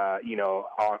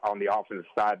 on the offensive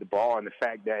side of the ball, and the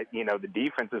fact that, the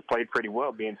defense has played pretty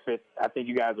well, being 5th. I think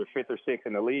you guys are 5th or 6th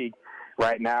in the league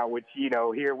right now, which,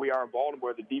 here we are in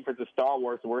Baltimore, the defensive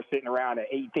stalwarts, we're sitting around at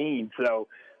 18. So,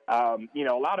 a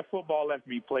lot of football left to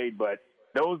be played, but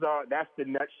that's the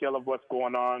nutshell of what's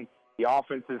going on. The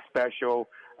offense is special.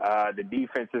 The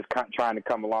defense is trying to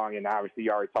come along, and obviously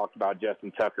you already talked about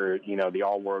Justin Tucker, the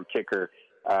all-world kicker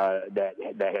that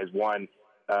has won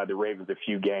the Ravens a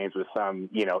few games with some,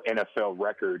 NFL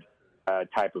record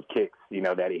type of kicks,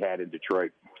 that he had in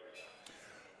Detroit.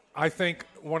 I think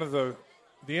one of the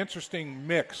interesting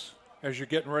mix as you're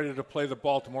getting ready to play the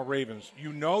Baltimore Ravens,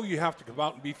 you have to come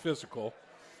out and be physical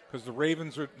because the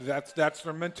Ravens that's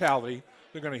their mentality.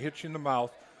 They're going to hit you in the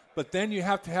mouth. But then you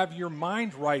have to have your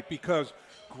mind right because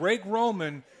Greg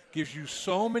Roman gives you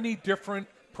so many different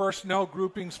personnel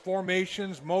groupings,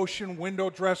 formations, motion, window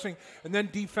dressing, and then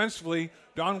defensively,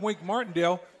 Don Wink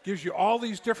Martindale gives you all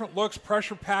these different looks,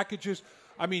 pressure packages.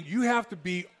 I mean, you have to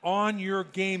be on your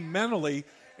game mentally,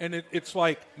 and it's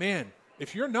like, man,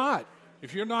 if you're not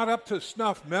up to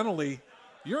snuff mentally,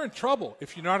 you're in trouble.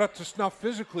 If you're not up to snuff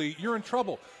physically, you're in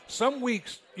trouble. Some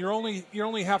weeks you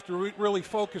only have to really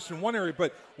focus in one area,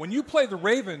 but when you play the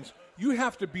Ravens, you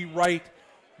have to be right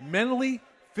mentally,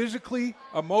 physically,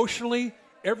 emotionally,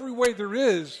 every way there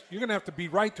is. You're going to have to be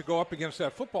right to go up against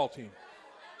that football team.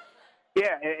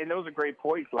 Yeah, and those are great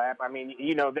points, Lap. I mean,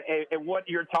 and what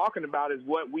you're talking about is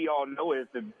what we all know is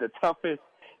the toughest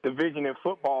division in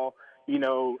football,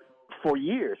 for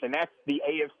years, and that's the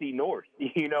AFC North.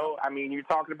 I mean, you're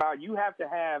talking about you have to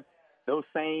have those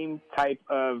same type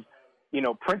of,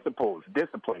 principles,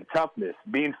 discipline, toughness,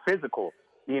 being physical,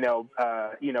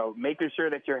 making sure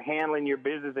that you're handling your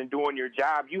business and doing your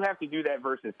job. You have to do that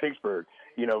versus Pittsburgh,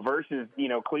 versus,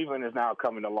 Cleveland is now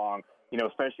coming along,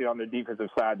 especially on the defensive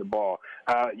side of the ball.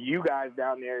 You guys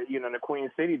down there, in the Queen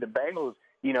City, the Bengals,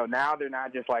 now they're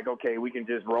not just like, okay, we can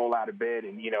just roll out of bed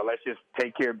and, let's just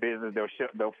take care of business.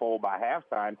 They'll fold by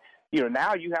halftime.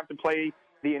 Now you have to play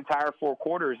the entire 4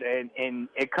 quarters. And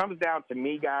it comes down to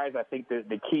me, guys. I think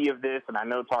the key of this, and I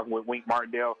know talking with Wink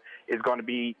Martindale, is going to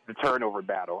be the turnover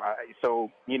battle. So,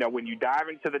 when you dive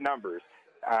into the numbers,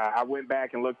 I went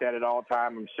back and looked at it all the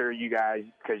time. I'm sure you guys,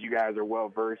 because you guys are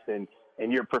well-versed and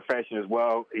your profession as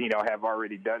well, have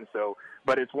already done so.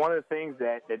 But it's one of the things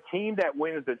that the team that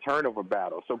wins the turnover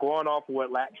battle. So going off of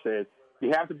what Lap says,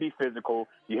 you have to be physical,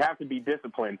 you have to be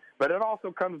disciplined, but it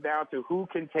also comes down to who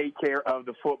can take care of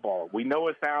the football. We know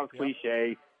it sounds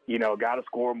cliche, got to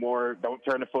score more, don't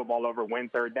turn the football over, win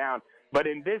third down. But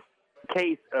in this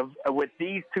case with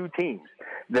these two teams,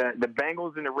 the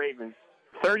Bengals and the Ravens,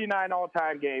 39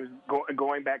 all-time games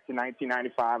going back to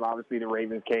 1995. Obviously, the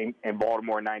Ravens came in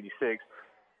Baltimore in 96.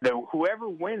 Whoever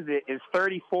wins it is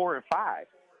 34-5.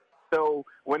 So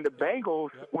when the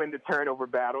Bengals win the turnover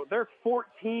battle, they're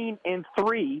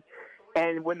 14-3,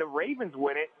 and when the Ravens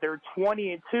win it, they're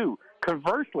 20-2.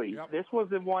 Conversely, this was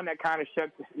the one that kind of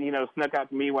snuck out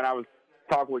to me when I was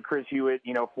talking with Chris Hewitt,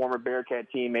 former Bearcat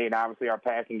teammate, and obviously our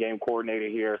passing game coordinator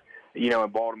here, in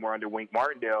Baltimore under Wink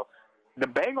Martindale. The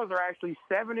Bengals are actually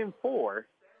 7-4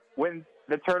 when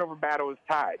the turnover battle is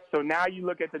tied. So now you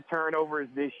look at the turnovers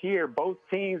this year, both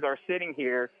teams are sitting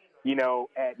here,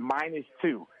 at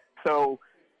 -2. So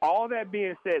all that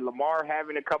being said, Lamar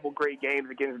having a couple great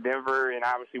games against Denver and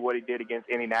obviously what he did against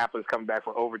Indianapolis coming back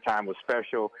for overtime was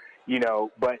special,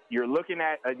 but you're looking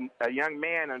at a young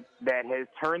man that has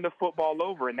turned the football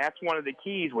over, and that's one of the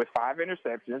keys with 5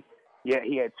 interceptions. Yeah,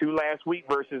 he had 2 last week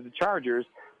versus the Chargers,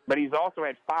 but he's also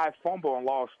had 5 fumble and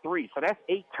lost 3. So that's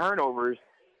 8 turnovers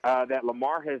that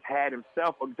Lamar has had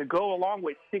himself to go along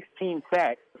with 16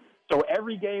 sacks. So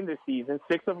every game this season,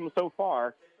 6 of them so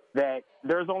far, that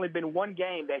there's only been 1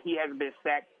 game that he hasn't been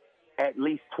sacked at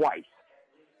least twice.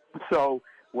 So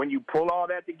when you pull all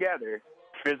that together,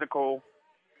 physical,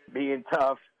 being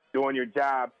tough, doing your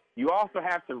job, you also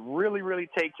have to really, really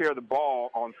take care of the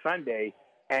ball on Sunday.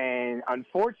 And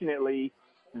unfortunately,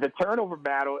 the turnover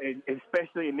battle,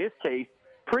 especially in this case,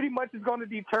 pretty much is going to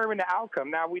determine the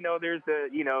outcome. Now we know there's the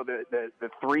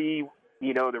 3,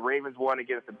 the Ravens won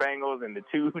against the Bengals and the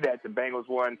 2 that the Bengals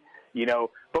won,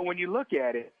 But when you look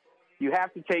at it, you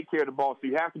have to take care of the ball. So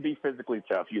you have to be physically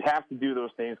tough. You have to do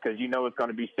those things because it's going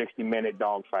to be 60-minute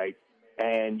dogfights.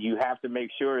 And you have to make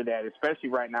sure that, especially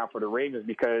right now for the Ravens,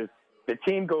 because the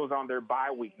team goes on their bye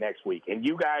week next week. And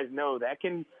you guys know that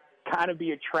can kind of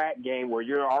be a track game where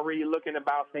you're already looking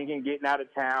about thinking getting out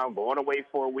of town, going away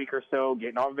for a week or so,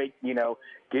 getting on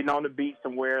the beach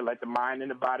somewhere, let the mind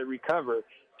and the body recover.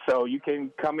 So you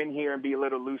can come in here and be a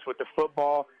little loose with the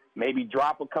football, maybe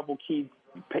drop a couple key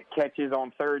catches on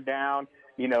third down.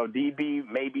 DB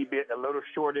maybe a little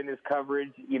short in his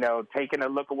coverage, taking a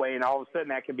look away, and all of a sudden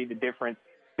that could be the difference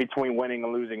between winning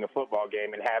and losing a football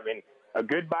game and having a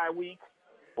good bye week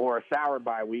or a sour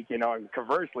bye week. And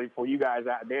conversely, for you guys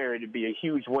out there, it'd be a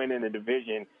huge win in the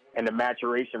division and the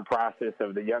maturation process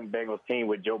of the young Bengals team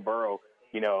with Joe Burrow,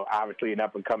 obviously an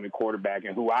up-and-coming quarterback,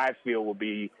 and who I feel will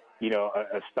be,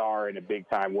 a star and a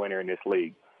big-time winner in this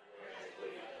league.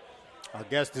 Our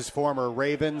guest is former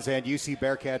Ravens and UC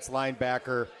Bearcats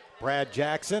linebacker Brad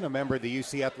Jackson, a member of the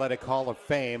UC Athletic Hall of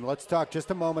Fame. Let's talk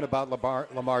just a moment about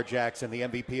Lamar Jackson, the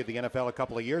MVP of the NFL a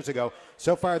couple of years ago.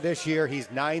 So far this year, he's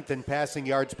 9th in passing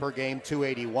yards per game,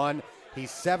 281.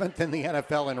 He's 7th in the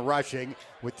NFL in rushing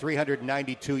with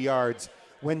 392 yards.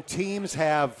 When teams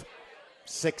have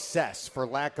success, for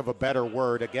lack of a better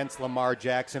word, against Lamar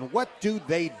Jackson, what do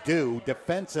they do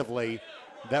defensively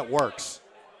that works?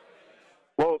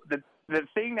 Well, the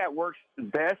thing that works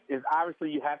best is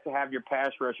obviously you have to have your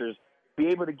pass rushers be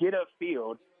able to get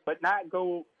upfield, but not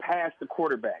go past the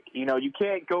quarterback. You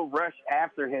can't go rush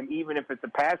after him even if it's a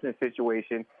passing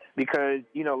situation because,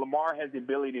 Lamar has the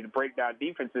ability to break down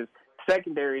defenses.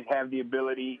 Secondaries have the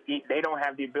ability – they don't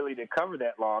have the ability to cover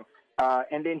that long.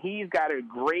 And then he's got a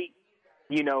great,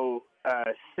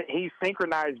 he's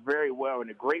synchronized very well in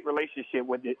a great relationship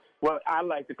with what I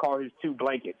like to call his two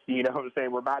blankets. You know what I'm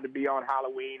saying? We're about to be on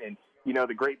Halloween and,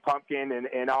 the great pumpkin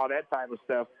and all that type of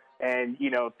stuff. And,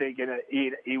 thinking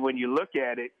when you look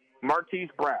at it, Marquise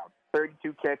Brown,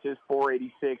 32 catches,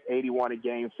 486, 81 a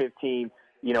game, 15,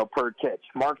 per catch.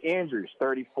 Mark Andrews,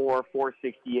 34,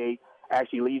 468,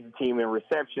 actually leads the team in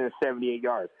reception, 78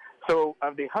 yards. So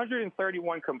of the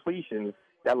 131 completions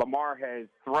that Lamar has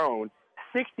thrown,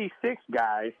 66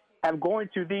 guys have gone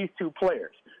to these two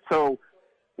players. So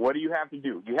what do you have to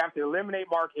do? You have to eliminate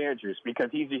Mark Andrews because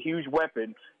he's a huge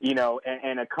weapon,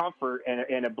 and a comfort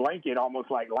and a blanket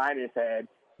almost like Linus had,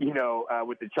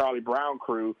 with the Charlie Brown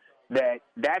crew.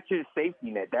 That's his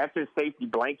safety net. That's his safety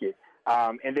blanket.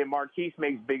 And then Marquise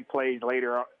makes big plays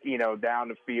later, down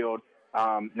the field.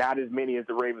 Not as many as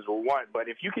the Ravens will want. But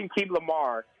if you can keep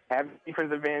Lamar, have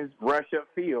defensive ends rush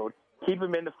upfield, keep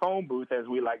him in the phone booth, as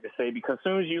we like to say, because as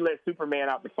soon as you let Superman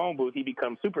out the phone booth, he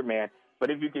becomes Superman. But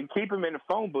if you can keep him in the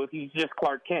phone booth, he's just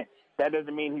Clark Kent. That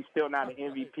doesn't mean he's still not an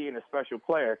MVP and a special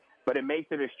player, but it makes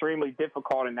it extremely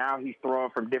difficult, and now he's throwing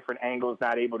from different angles,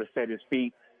 not able to set his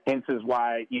feet. Hence is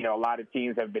why, a lot of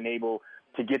teams have been able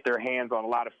to get their hands on a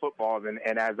lot of footballs.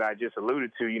 And as I just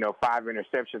alluded to, 5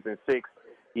 interceptions in 6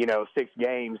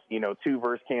 games, 2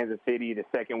 versus Kansas City the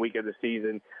second week of the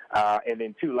season, and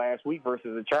then 2 last week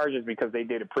versus the Chargers because they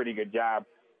did a pretty good job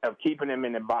of keeping him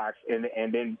in the box and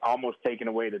then almost taking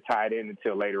away the tight end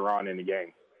until later on in the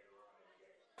game.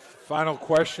 Final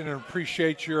question, and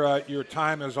appreciate your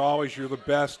time as always. You're the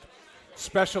best.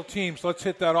 Special teams, let's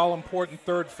hit that all-important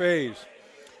third phase.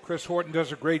 Chris Horton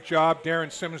does a great job.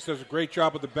 Darren Simmons does a great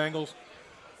job with the Bengals.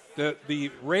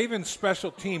 The Ravens special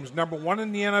teams, number 1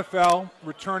 in the NFL,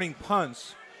 returning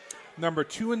punts. Number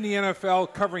 2 in the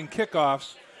NFL, covering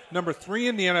kickoffs. Number 3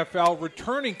 in the NFL,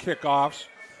 returning kickoffs.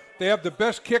 They have the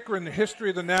best kicker in the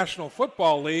history of the National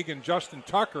Football League, and Justin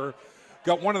Tucker.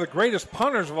 Got one of the greatest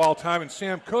punters of all time in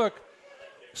Sam Cook.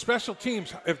 Special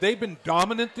teams, have they been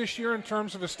dominant this year in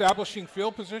terms of establishing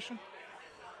field position?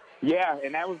 Yeah,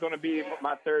 and that was going to be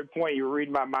my third point. You were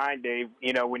reading my mind, Dave,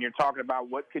 when you're talking about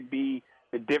what could be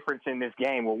the difference in this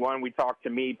game. Well, one, we talked to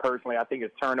me personally, I think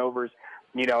it's turnovers,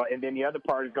 and then the other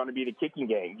part is going to be the kicking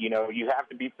game. You have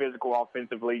to be physical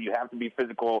offensively. You have to be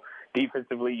physical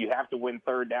defensively. You have to win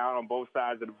third down on both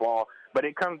sides of the ball. But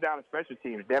it comes down to special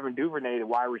teams. Devin Duvernay, the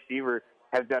wide receiver,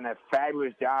 has done a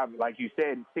fabulous job. Like you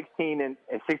said,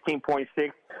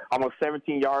 16.6, almost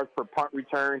 17 yards per punt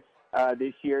return.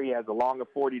 This year, he has a long of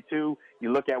 42.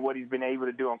 You look at what he's been able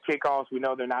to do on kickoffs. We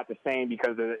know they're not the same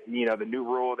because of the new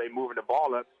rule. They moving the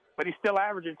ball up, but he's still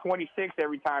averaging 26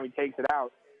 every time he takes it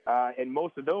out. And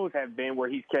most of those have been where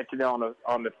he's catching it on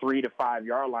the 3 to 5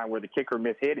 yard line where the kicker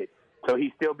mishit it. So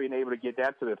he's still been able to get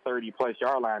that to the 30+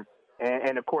 yard line.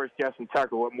 And of course, Justin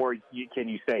Tucker. What more can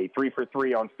you say? 3 for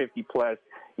 3 on 50+.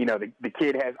 The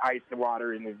kid has ice and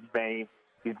water in his veins.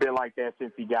 He's been like that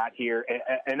since he got here,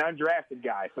 an undrafted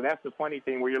guy. So that's the funny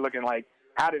thing where you're looking like,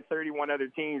 how did 31 other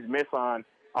teams miss on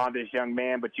this young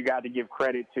man? But you got to give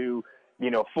credit to,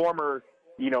 former,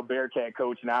 Bearcat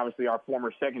coach and obviously our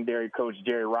former secondary coach,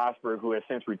 Jerry Rosberg, who has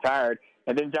since retired.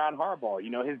 And then John Harbaugh,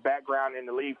 his background in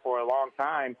the league for a long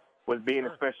time was being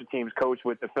a special teams coach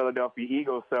with the Philadelphia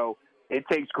Eagles. So it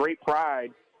takes great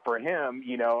pride for him.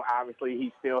 Obviously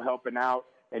he's still helping out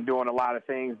and doing a lot of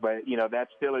things, but, that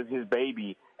still is his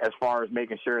baby as far as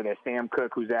making sure that Sam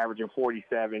Cook, who's averaging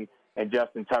 47, and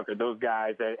Justin Tucker, those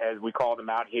guys, as we call them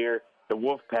out here, the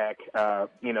Wolf Pack,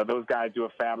 those guys do a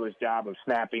fabulous job of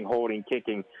snapping, holding,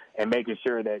 kicking, and making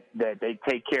sure that they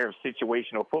take care of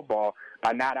situational football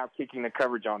by not out-kicking the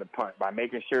coverage on the punt, by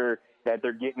making sure, that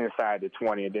they're getting inside the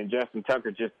 20. And then Justin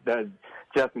Tucker just does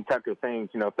Justin Tucker things,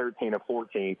 13 of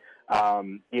 14.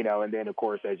 And then, of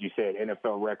course, as you said,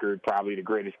 NFL record, probably the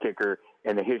greatest kicker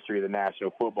in the history of the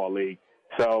National Football League.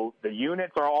 So the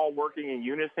units are all working in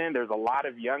unison. There's a lot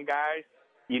of young guys,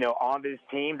 on this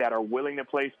team that are willing to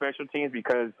play special teams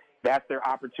because that's their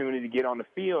opportunity to get on the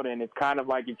field. And it's kind of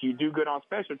like if you do good on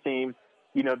special teams,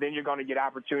 then you're going to get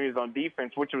opportunities on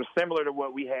defense, which was similar to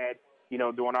what we had,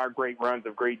 during our great runs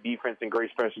of great defense and great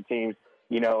special teams,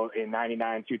 in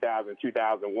 99, 2000,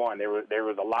 2001. There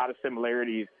was a lot of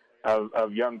similarities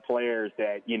of young players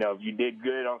that, if you did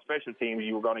good on special teams,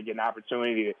 you were going to get an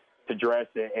opportunity to dress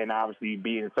it and obviously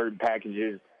be in certain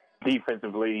packages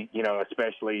defensively,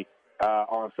 especially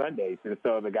on Sundays. And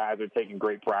so the guys are taking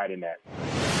great pride in that.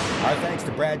 Our thanks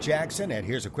to Brad Jackson, and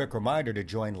here's a quick reminder to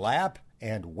join Lap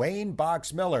and Wayne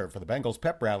Box Miller for the Bengals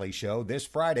Pep Rally Show this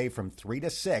Friday from 3 to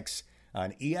 6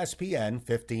 on ESPN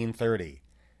 1530.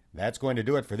 That's going to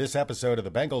do it for this episode of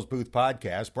the Bengals Booth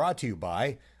Podcast, brought to you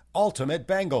by Ultimate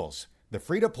Bengals, the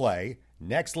free-to-play,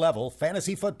 next-level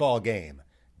fantasy football game.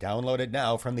 Download it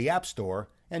now from the App Store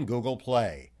and Google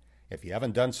Play. If you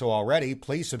haven't done so already,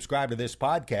 please subscribe to this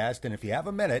podcast, and if you have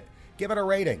a minute, give it a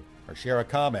rating or share a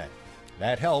comment.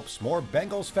 That helps more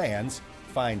Bengals fans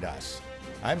find us.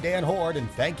 I'm Dan Horde, and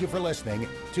thank you for listening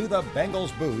to the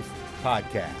Bengals Booth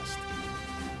Podcast.